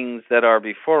the things that are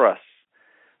before us.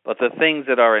 But the things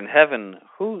that are in heaven,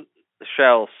 who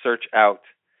shall search out?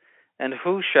 And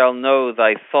who shall know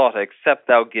thy thought, except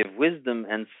thou give wisdom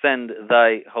and send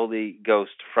thy Holy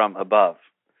Ghost from above?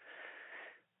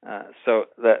 So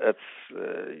that's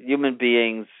human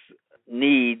beings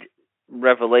need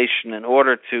revelation in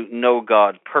order to know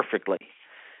God perfectly.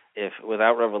 If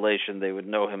without revelation, they would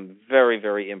know him very,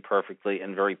 very imperfectly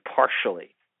and very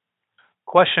partially.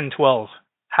 Question 12.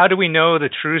 How do we know the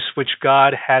truths which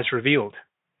God has revealed?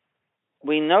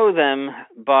 We know them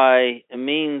by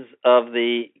means of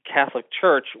the Catholic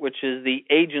Church, which is the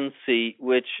agency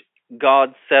which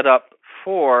God set up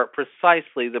for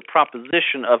precisely the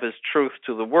proposition of his truth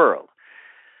to the world.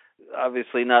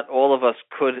 Obviously, not all of us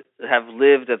could have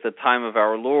lived at the time of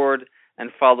our Lord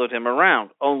and followed him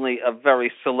around. Only a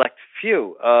very select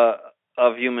few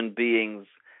of human beings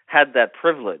had that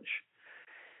privilege.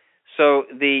 So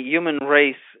the human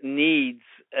race needs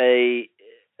a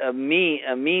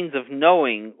means of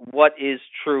knowing what is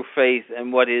true faith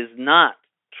and what is not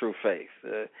true faith,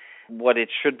 what it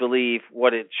should believe,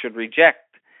 what it should reject.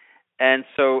 And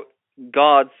so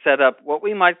God set up what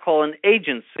we might call an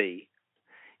agency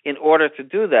in order to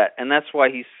do that. And that's why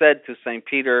he said to St.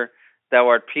 Peter, "Thou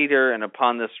art Peter, and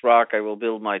upon this rock I will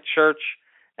build my church,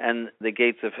 and the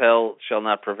gates of hell shall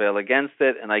not prevail against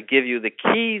it. And I give you the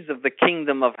keys of the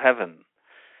kingdom of heaven.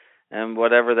 And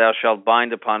whatever thou shalt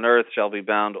bind upon earth shall be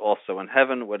bound also in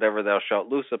heaven. Whatever thou shalt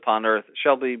loose upon earth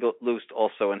shall be loosed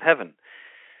also in heaven."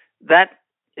 That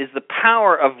is the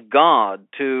power of God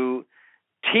to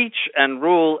teach and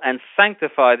rule and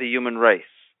sanctify the human race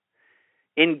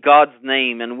in God's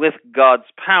name and with God's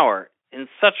power in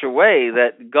such a way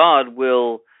that God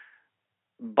will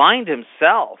bind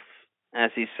himself,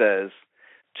 as he says,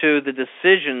 to the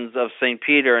decisions of St.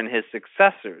 Peter and his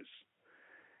successors,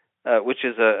 which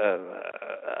is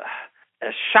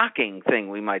a shocking thing,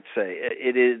 we might say.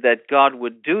 It is that God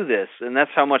would do this, and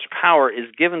that's how much power is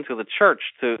given to the church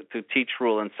to teach,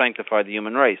 rule, and sanctify the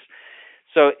human race.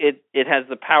 So it has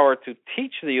the power to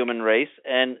teach the human race,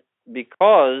 and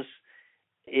because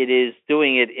it is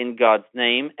doing it in God's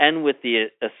name and with the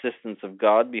assistance of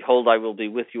God, "Behold, I will be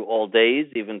with you all days,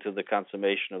 even to the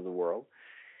consummation of the world,"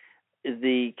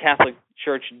 the Catholic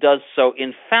Church does so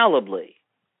infallibly,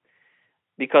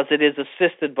 because it is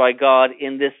assisted by God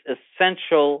in this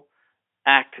essential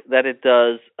act that it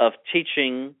does of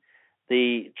teaching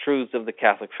the truths of the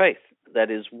Catholic faith. That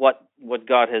is what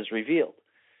God has revealed.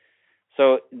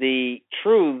 So the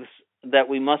truths that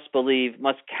we must believe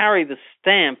must carry the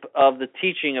stamp of the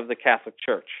teaching of the Catholic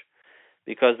Church,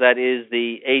 because that is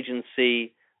the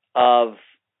agency of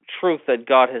truth that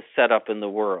God has set up in the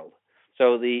world.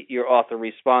 So your author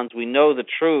responds, "We know the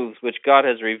truths which God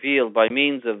has revealed by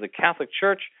means of the Catholic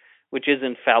Church, which is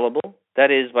infallible,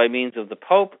 that is, by means of the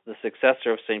Pope, the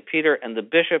successor of St. Peter, and the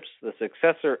bishops, the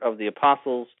successor of the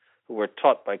apostles, who were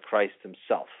taught by Christ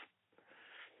himself."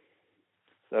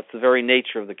 That's the very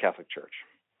nature of the Catholic Church.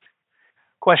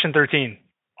 Question 13.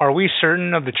 Are we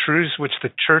certain of the truths which the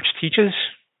Church teaches?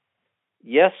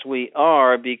 Yes, we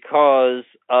are, because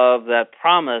of that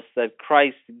promise that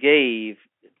Christ gave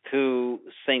to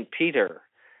St. Peter,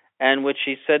 and which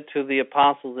he said to the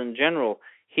apostles in general,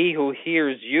 "He who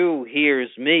hears you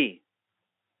hears me."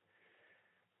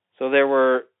 So there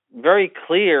were very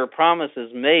clear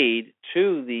promises made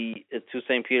to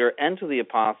St. Peter and to the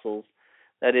apostles,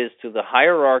 that is, to the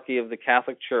hierarchy of the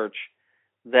Catholic Church,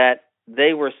 that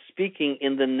they were speaking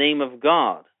in the name of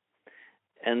God.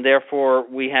 And therefore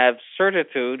we have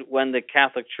certitude when the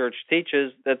Catholic Church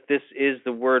teaches that this is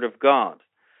the Word of God.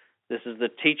 This is the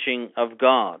teaching of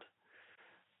God.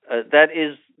 That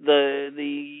is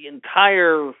the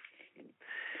entire,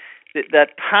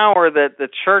 that power that the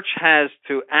Church has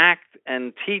to act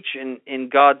and teach in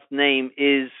God's name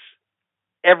is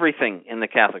everything in the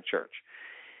Catholic Church.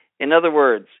 In other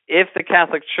words, if the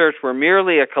Catholic Church were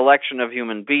merely a collection of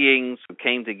human beings who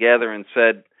came together and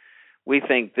said, "We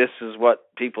think this is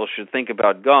what people should think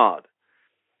about God,"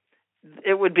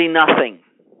 it would be nothing.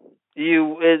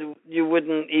 You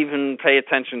wouldn't even pay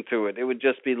attention to it. It would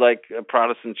just be like a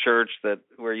Protestant church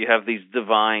where you have these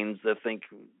divines that think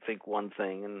one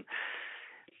thing.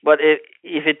 But if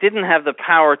it didn't have the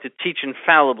power to teach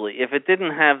infallibly, if it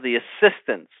didn't have the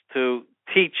assistance to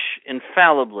teach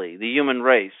infallibly the human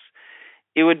race,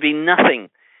 it would be nothing.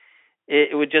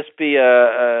 It would just be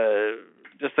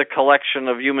just a collection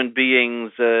of human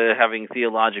beings having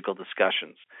theological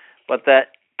discussions. But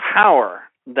that power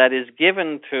that is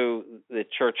given to the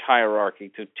church hierarchy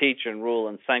to teach and rule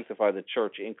and sanctify the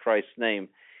church in Christ's name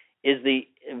is the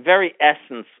very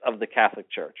essence of the Catholic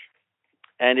Church.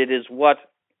 And it is what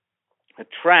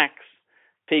attracts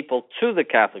people to the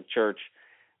Catholic Church,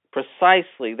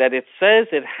 precisely that it says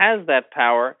it has that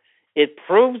power, it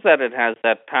proves that it has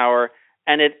that power,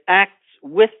 and it acts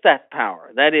with that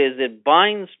power. That is, it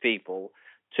binds people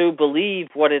to believe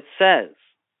what it says.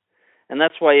 And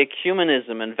that's why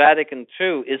ecumenism and Vatican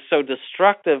II is so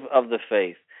destructive of the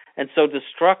faith and so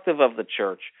destructive of the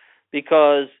church,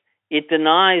 because it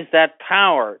denies that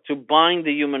power to bind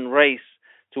the human race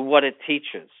to what it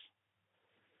teaches,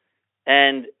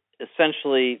 and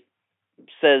essentially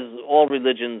says all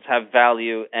religions have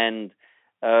value and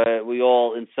we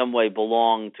all in some way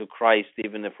belong to Christ,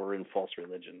 even if we're in false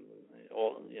religion.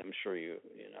 I'm sure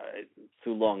it's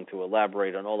too long to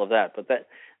elaborate on all of that, but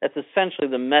that's essentially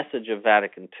the message of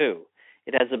Vatican II.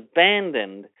 It has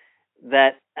abandoned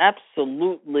that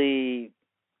absolutely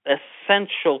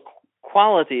essential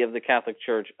quality of the Catholic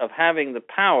Church of having the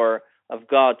power of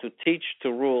God to teach,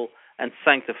 to rule, and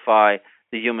sanctify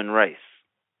the human race.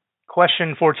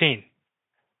 Question 14.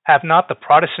 Have not the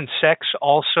Protestant sects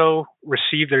also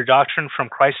received their doctrine from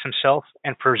Christ himself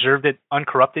and preserved it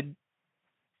uncorrupted?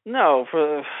 No,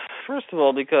 first of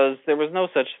all, because there was no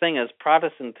such thing as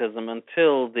Protestantism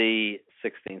until the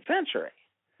 16th century.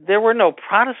 There were no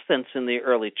Protestants in the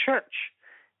early church.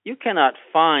 You cannot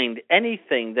find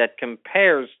anything that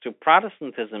compares to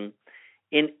Protestantism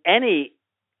in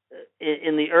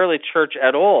the early church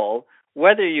at all,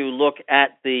 whether you look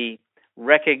at the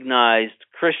recognized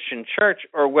Christian church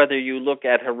or whether you look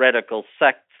at heretical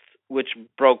sects which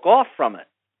broke off from it.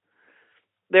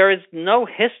 There is no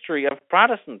history of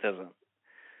Protestantism.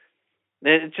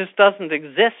 It just doesn't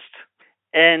exist.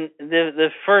 And the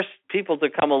first people to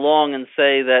come along and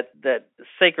say that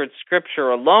sacred scripture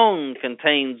alone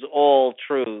contains all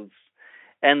truths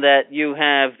and that you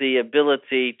have the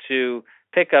ability to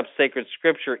pick up sacred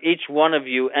scripture, each one of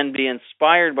you, and be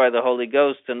inspired by the Holy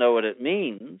Ghost to know what it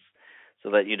means, so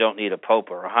that you don't need a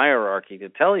pope or a hierarchy to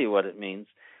tell you what it means,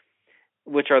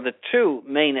 which are the two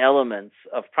main elements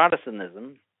of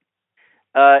Protestantism,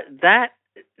 that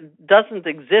doesn't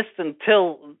exist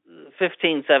until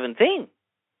 1517.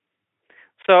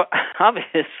 So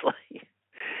obviously,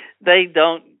 they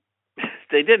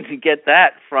didn't get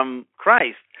that from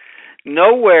Christ.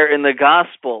 Nowhere in the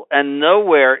gospel and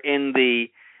nowhere in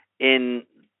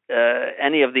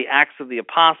any of the Acts of the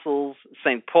Apostles,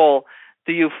 St. Paul,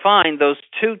 do you find those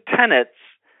two tenets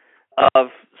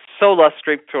of sola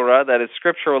scriptura, that is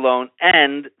Scripture alone,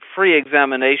 and free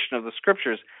examination of the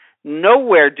Scriptures.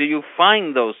 Nowhere do you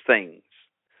find those things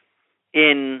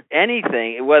in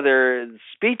anything, whether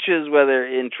speeches, whether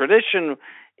in tradition.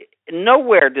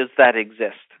 Nowhere does that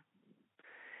exist.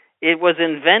 It was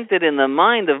invented in the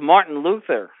mind of Martin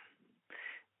Luther.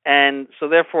 And so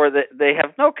therefore they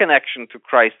have no connection to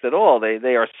Christ at all.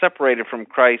 They are separated from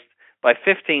Christ by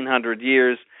 1,500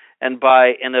 years and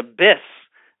by an abyss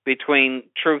between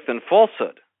truth and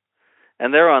falsehood.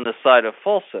 And they're on the side of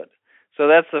falsehood. So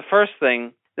that's the first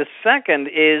thing. The second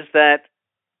is that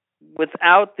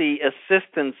without the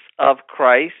assistance of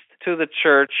Christ to the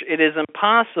church, it is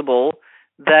impossible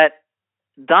that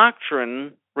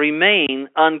doctrine remain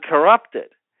uncorrupted.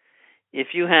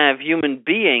 If you have human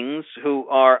beings who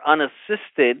are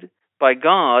unassisted by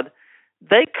God,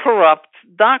 they corrupt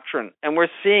doctrine. And we're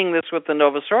seeing this with the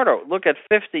Novus Ordo. Look at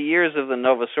 50 years of the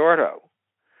Novus Ordo.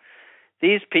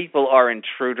 These people are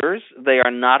intruders. They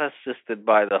are not assisted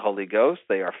by the Holy Ghost.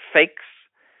 They are fakes.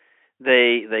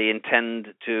 They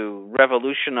intend to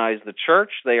revolutionize the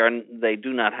church. They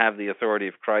do not have the authority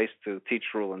of Christ to teach,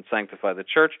 rule, and sanctify the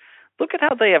church. Look at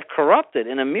how they have corrupted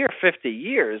in a mere 50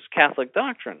 years Catholic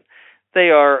doctrine. They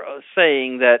are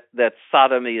saying that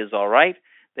sodomy is all right.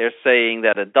 They're saying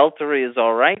that adultery is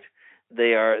all right.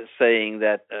 They are saying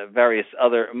that various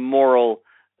other moral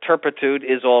turpitude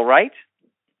is all right.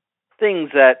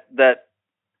 Things that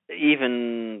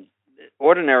even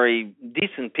ordinary,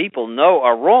 decent people know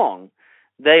are wrong,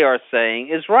 they are saying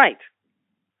is right.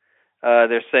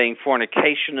 They're saying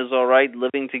fornication is all right.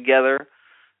 Living together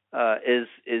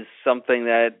is something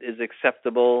that is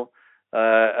acceptable.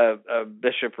 A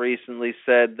bishop recently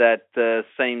said that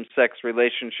same-sex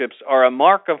relationships are a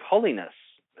mark of holiness,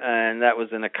 and that was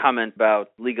in a comment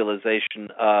about legalization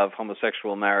of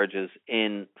homosexual marriages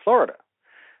in Florida,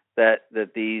 that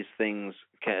these things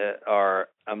are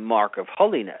a mark of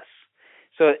holiness.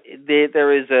 So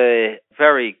there is a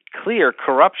very clear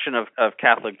corruption of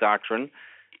Catholic doctrine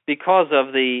because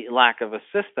of the lack of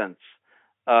assistance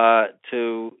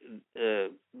to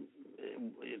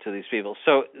these people.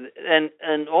 So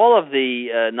and all of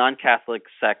the non-Catholic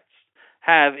sects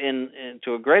have,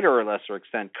 to a greater or lesser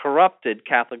extent, corrupted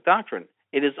Catholic doctrine.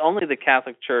 It is only the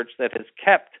Catholic Church that has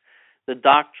kept the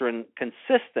doctrine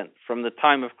consistent from the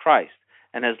time of Christ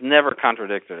and has never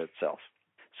contradicted itself.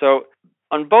 So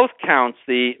on both counts,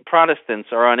 the Protestants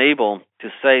are unable to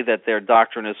say that their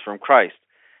doctrine is from Christ.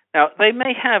 Now, they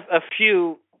may have a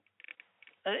few,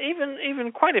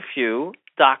 even quite a few,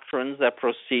 doctrines that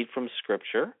proceed from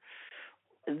Scripture.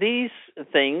 These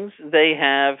things, they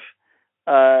have,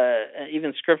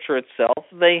 even Scripture itself,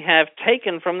 they have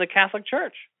taken from the Catholic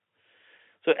Church.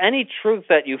 So any truth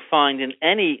that you find in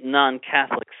any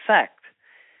non-Catholic sect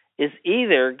is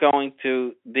either going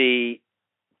to be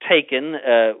taken,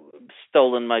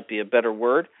 stolen might be a better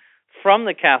word, from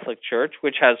the Catholic Church,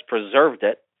 which has preserved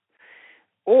it,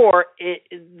 or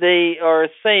they are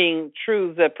saying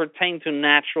truths that pertain to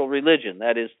natural religion,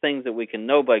 that is, things that we can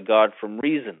know by God from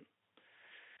reason.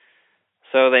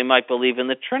 So they might believe in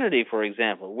the Trinity, for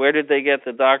example. Where did they get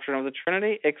the doctrine of the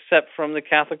Trinity? Except from the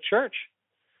Catholic Church.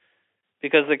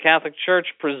 Because the Catholic Church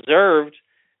preserved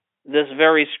this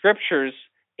very scriptures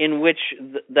in which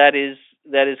that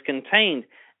is contained.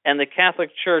 And the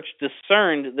Catholic Church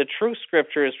discerned the true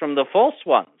scriptures from the false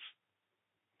ones.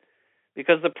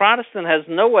 Because the Protestant has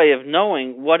no way of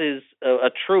knowing what is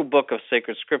a true book of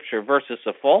sacred scripture versus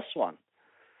a false one.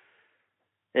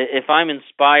 If I'm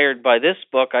inspired by this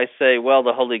book, I say, well,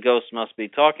 the Holy Ghost must be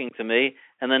talking to me.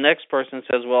 And the next person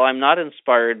says, well, I'm not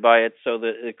inspired by it, so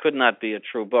that it could not be a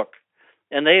true book.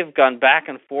 And they have gone back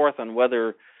and forth on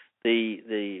whether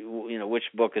which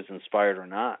book is inspired or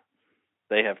not.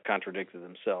 They have contradicted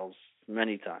themselves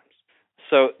many times.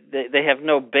 So they have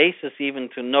no basis even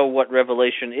to know what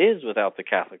revelation is without the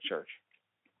Catholic Church.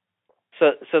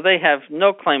 So they have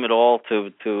no claim at all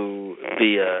to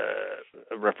be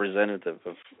a representative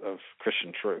of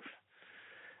Christian truth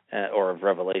or of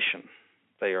revelation.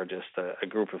 They are just a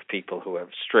group of people who have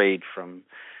strayed from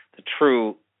the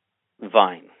true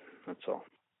vine. That's all.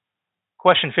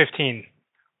 Question 15.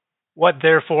 What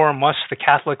therefore must the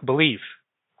Catholic believe?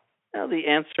 Now, the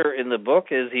answer in the book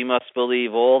is he must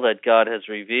believe all that God has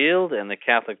revealed, and the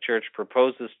Catholic Church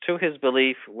proposes to his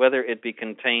belief whether it be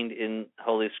contained in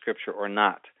Holy Scripture or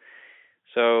not.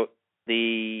 So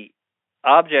the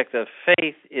object of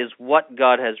faith is what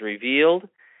God has revealed.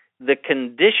 The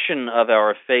condition of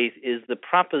our faith is the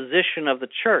proposition of the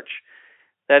Church.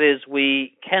 That is,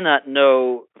 we cannot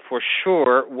know for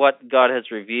sure what God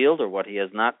has revealed or what he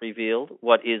has not revealed,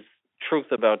 what is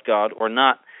truth about God or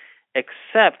not,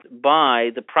 except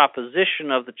by the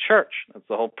proposition of the Church. That's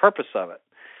the whole purpose of it.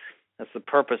 That's the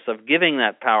purpose of giving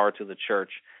that power to the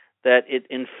Church, that it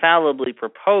infallibly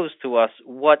proposed to us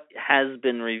what has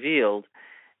been revealed,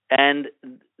 and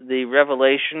the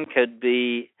revelation could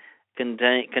be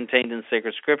contained in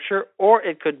sacred scripture, or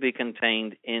it could be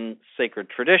contained in sacred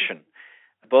tradition.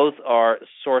 Both are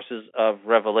sources of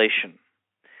revelation,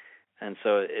 and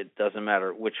so it doesn't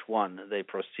matter which one they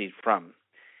proceed from.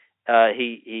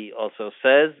 He also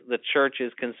says the Church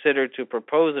is considered to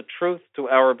propose a truth to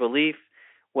our belief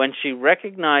when she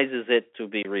recognizes it to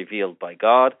be revealed by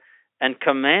God and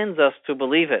commands us to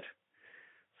believe it.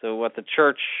 So what the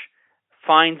Church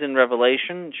finds in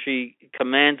revelation, she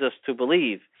commands us to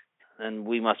believe, and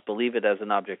we must believe it as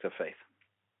an object of faith.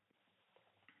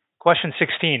 Question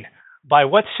 16. By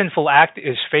what sinful act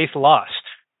is faith lost?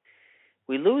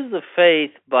 We lose the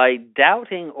faith by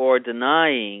doubting or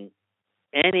denying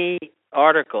any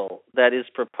article that is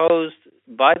proposed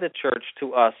by the Church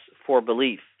to us for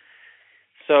belief.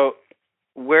 So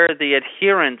where the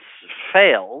adherence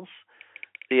fails,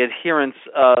 the adherence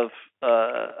of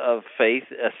faith,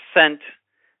 assent,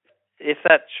 if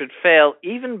that should fail,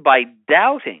 even by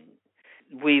doubting,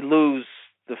 we lose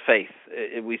the faith.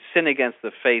 We sin against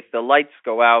the faith. The lights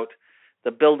go out,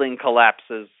 the building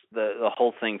collapses, the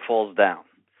whole thing falls down.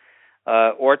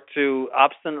 Or to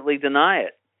obstinately deny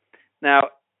it. Now,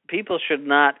 people should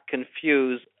not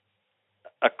confuse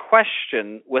a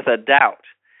question with a doubt.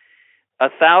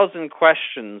 1,000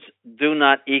 questions do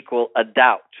not equal a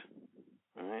doubt.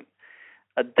 All right?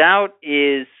 A doubt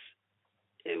is,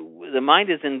 the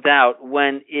mind is in doubt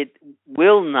when it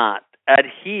will not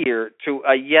adhere to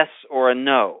a yes or a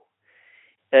no.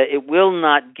 It will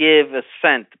not give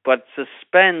assent, but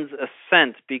suspends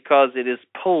assent because it is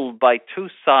pulled by two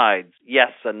sides,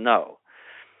 yes and no.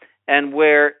 And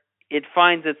where it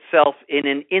finds itself in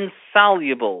an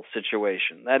insoluble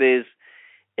situation. That is,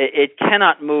 it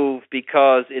cannot move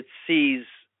because it sees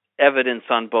evidence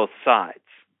on both sides.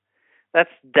 That's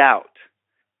doubt.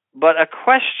 But a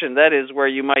question, that is where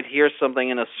you might hear something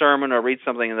in a sermon or read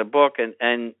something in a book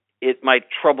and it might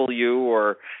trouble you,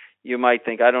 or you might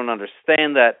think, I don't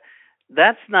understand that.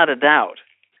 That's not a doubt.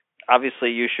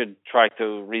 Obviously, you should try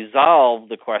to resolve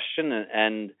the question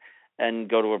and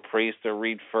go to a priest or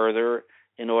read further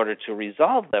in order to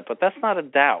resolve that, but that's not a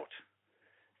doubt.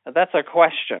 That's a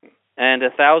question, and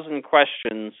 1,000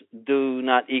 questions do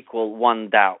not equal one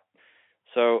doubt.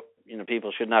 So,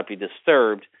 people should not be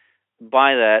disturbed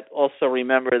by that. Also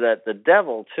remember that the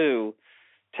devil, too,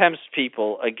 tempts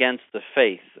people against the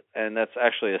faith, and that's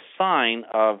actually a sign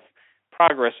of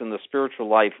progress in the spiritual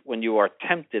life when you are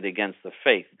tempted against the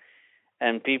faith.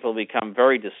 And people become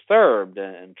very disturbed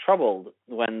and troubled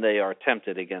when they are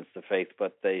tempted against the faith,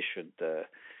 but they should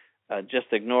just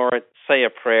ignore it, say a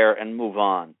prayer, and move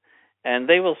on. and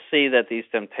they will see that these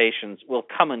temptations will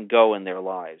come and go in their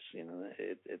lives.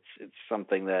 It's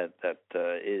something that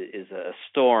is a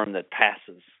storm that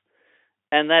passes,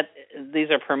 and that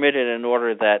these are permitted in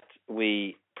order that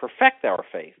we perfect our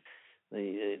faith.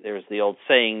 There's the old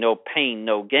saying, "No pain,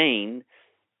 no gain,"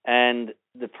 and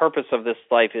the purpose of this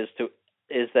life is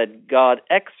that God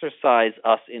exercise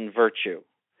us in virtue.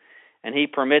 And he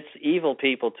permits evil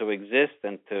people to exist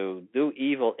and to do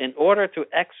evil in order to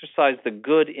exercise the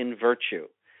good in virtue.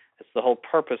 It's the whole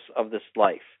purpose of this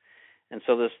life. And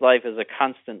so this life is a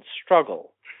constant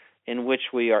struggle in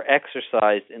which we are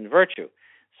exercised in virtue.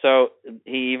 So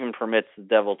he even permits the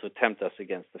devil to tempt us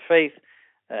against the faith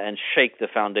and shake the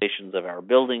foundations of our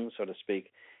building, so to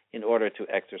speak, in order to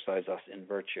exercise us in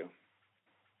virtue.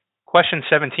 Question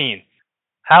 17.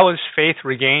 How is faith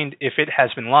regained if it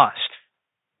has been lost?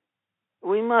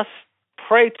 We must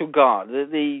pray to God.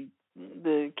 The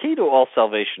key to all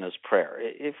salvation is prayer.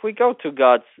 If we go to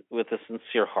God with a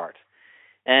sincere heart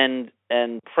and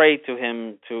pray to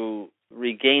him to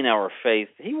regain our faith,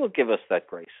 he will give us that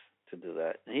grace to do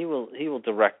that. He will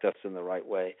direct us in the right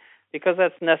way, because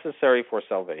that's necessary for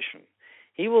salvation.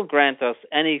 He will grant us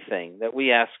anything that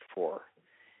we ask for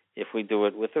if we do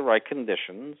it with the right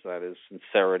conditions, that is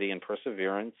sincerity and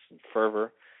perseverance and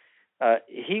fervor.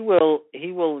 He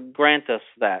will grant us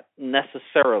that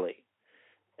necessarily,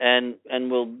 and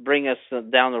will bring us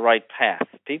down the right path.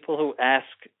 People who ask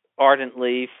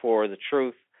ardently for the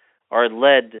truth are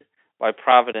led by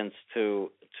providence to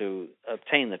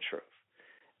obtain the truth.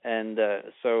 And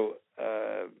so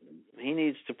he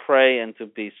needs to pray and to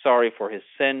be sorry for his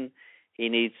sin. He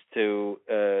needs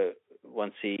to,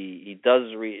 once he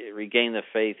does regain the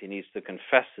faith, he needs to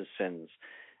confess his sins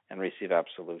and receive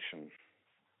absolution.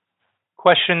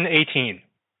 Question 18,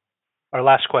 our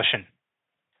last question.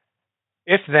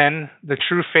 If then the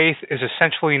true faith is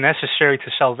essentially necessary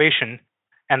to salvation,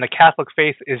 and the Catholic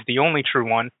faith is the only true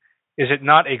one, is it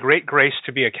not a great grace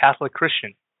to be a Catholic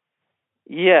Christian?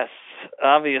 Yes,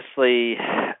 obviously,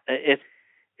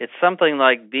 it's something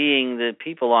like being the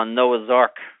people on Noah's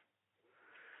Ark.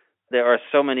 There are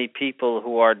so many people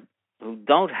who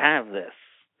don't have this,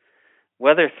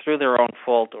 whether through their own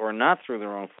fault or not through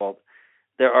their own fault.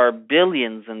 There are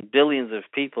billions and billions of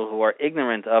people who are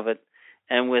ignorant of it,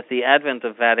 and with the advent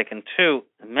of Vatican II,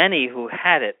 many who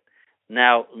had it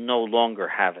now no longer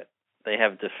have it. They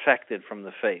have defected from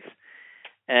the faith,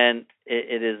 and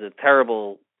it is a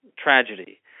terrible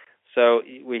tragedy. So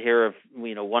we hear of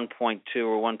 1.2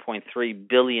 or 1.3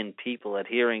 billion people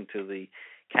adhering to the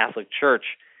Catholic Church.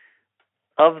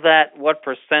 Of that, what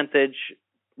percentage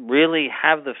really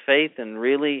have the faith and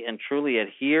really and truly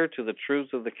adhere to the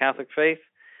truths of the Catholic faith?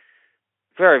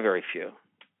 Very, very few.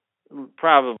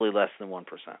 Probably less than 1%.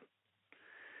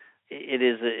 It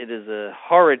is a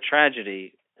horrid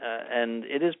tragedy, and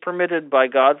it is permitted by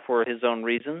God for his own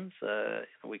reasons.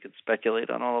 We could speculate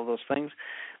on all of those things,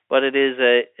 but it is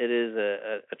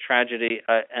a tragedy,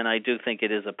 and I do think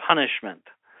it is a punishment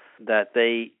that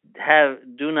they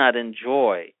do not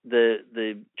enjoy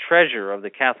the treasure of the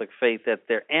Catholic faith that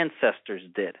their ancestors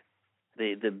did.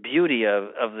 The beauty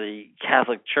of the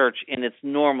Catholic Church in its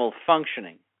normal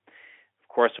functioning.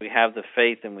 Of course, we have the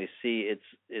faith and we see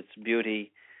its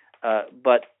beauty,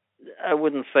 but I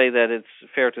wouldn't say that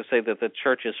it's fair to say that the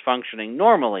Church is functioning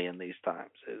normally in these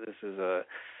times. This is a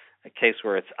case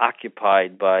where it's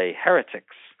occupied by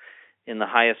heretics in the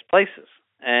highest places,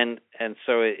 and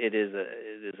so it is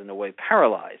in a way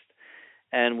paralyzed.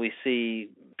 And we see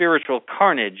spiritual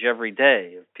carnage every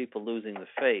day of people losing the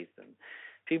faith and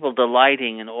people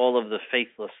delighting in all of the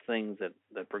faithless things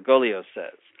that Bergoglio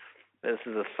says. This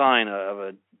is a sign of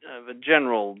a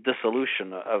general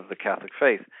dissolution of the Catholic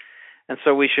faith. And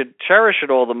so we should cherish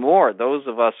it all the more. Those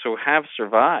of us who have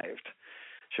survived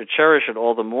should cherish it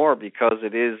all the more, because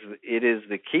it is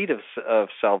the key of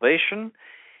salvation.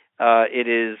 It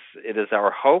is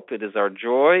our hope. It is our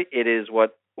joy. It is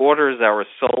what orders our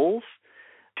souls.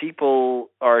 People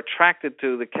are attracted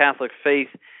to the Catholic faith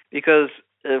because,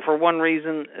 for one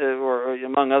reason, or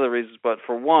among other reasons, but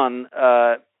for one,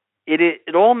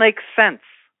 it all makes sense.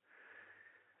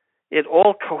 It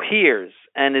all coheres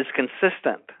and is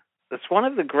consistent. That's one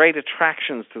of the great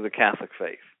attractions to the Catholic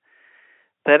faith,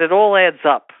 that it all adds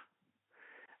up,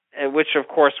 which, of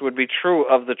course, would be true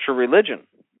of the true religion.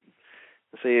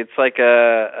 See, it's like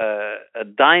a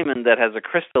diamond that has a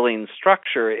crystalline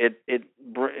structure. It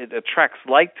attracts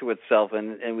light to itself,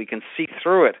 and we can see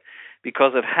through it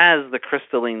because it has the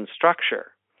crystalline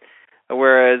structure.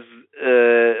 Whereas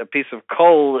a piece of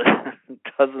coal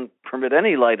doesn't permit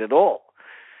any light at all.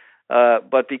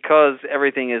 But because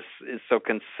everything is so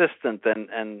consistent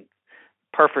and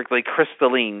perfectly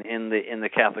crystalline in the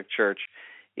Catholic Church,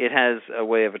 it has a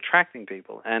way of attracting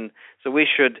people. And so we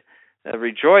should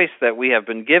rejoice that we have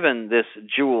been given this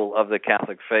jewel of the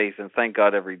Catholic faith and thank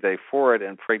God every day for it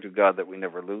and pray to God that we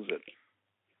never lose it.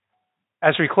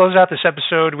 As we close out this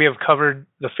episode, we have covered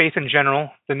the faith in general,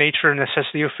 the nature and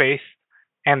necessity of faith,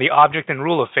 and the object and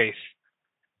rule of faith.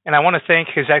 And I want to thank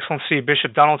His Excellency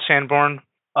Bishop Donald Sanborn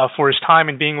for his time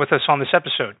and being with us on this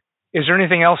episode. Is there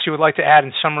anything else you would like to add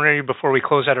in summary before we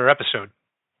close out our episode?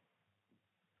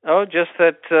 Oh, just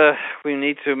that we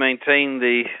need to maintain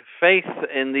the faith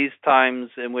in these times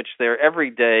in which every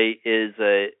day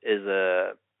there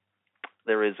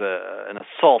is an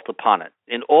assault upon it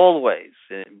in all ways,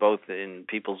 both in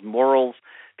people's morals,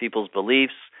 people's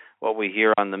beliefs, what we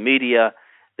hear on the media.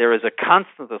 There is a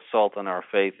constant assault on our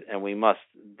faith, and we must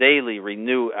daily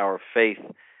renew our faith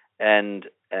and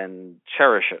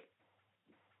cherish it.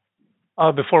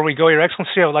 Before we go, Your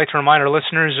Excellency, I would like to remind our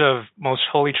listeners of Most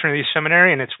Holy Trinity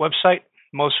Seminary and its website,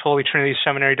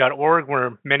 mostholytrinityseminary.org,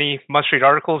 where many must-read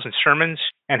articles and sermons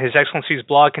and His Excellency's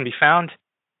blog can be found.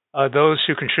 Those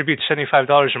who contribute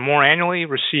 $75 or more annually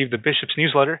receive the Bishop's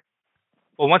newsletter.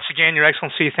 Well, once again, Your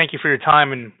Excellency, thank you for your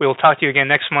time, and we will talk to you again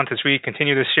next month as we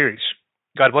continue this series.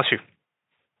 God bless you.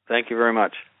 Thank you very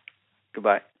much.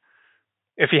 Goodbye.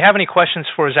 If you have any questions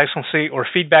for His Excellency or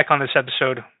feedback on this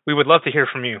episode, we would love to hear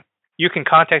from you. You can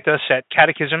contact us at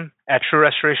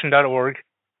catechism@truerestoration.org,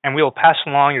 and we will pass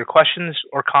along your questions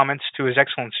or comments to His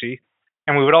Excellency.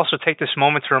 And we would also take this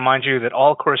moment to remind you that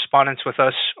all correspondence with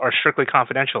us are strictly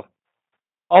confidential.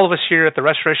 All of us here at the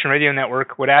Restoration Radio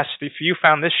Network would ask if you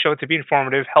found this show to be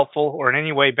informative, helpful, or in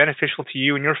any way beneficial to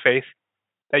you and your faith,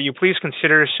 that you please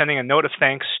consider sending a note of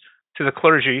thanks to the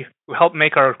clergy who help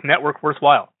make our network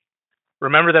worthwhile.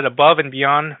 Remember that above and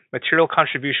beyond material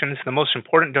contributions, the most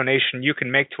important donation you can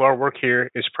make to our work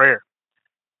here is prayer.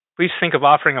 Please think of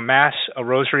offering a Mass, a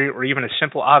Rosary, or even a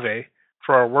simple Ave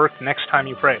for our work next time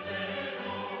you pray.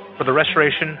 For the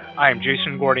Restoration, I am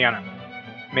Jason Guardiana.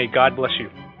 May God bless you.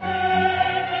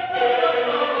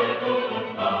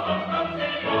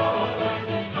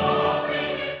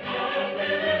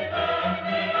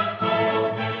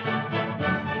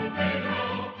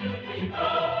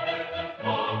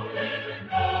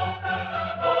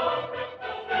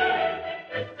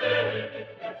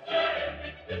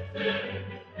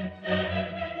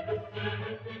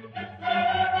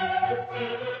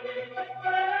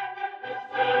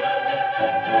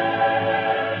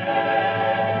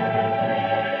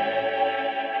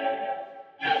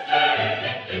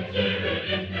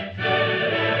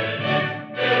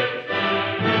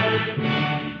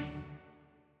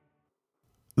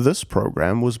 This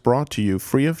program was brought to you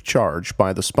free of charge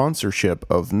by the sponsorship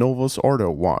of Novus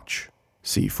Ordo Watch.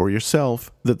 See for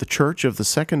yourself that the Church of the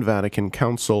Second Vatican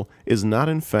Council is not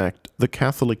in fact the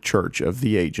Catholic Church of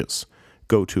the ages.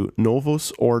 Go to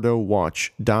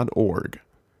novusordowatch.org.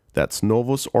 That's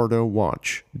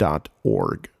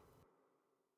novusordowatch.org.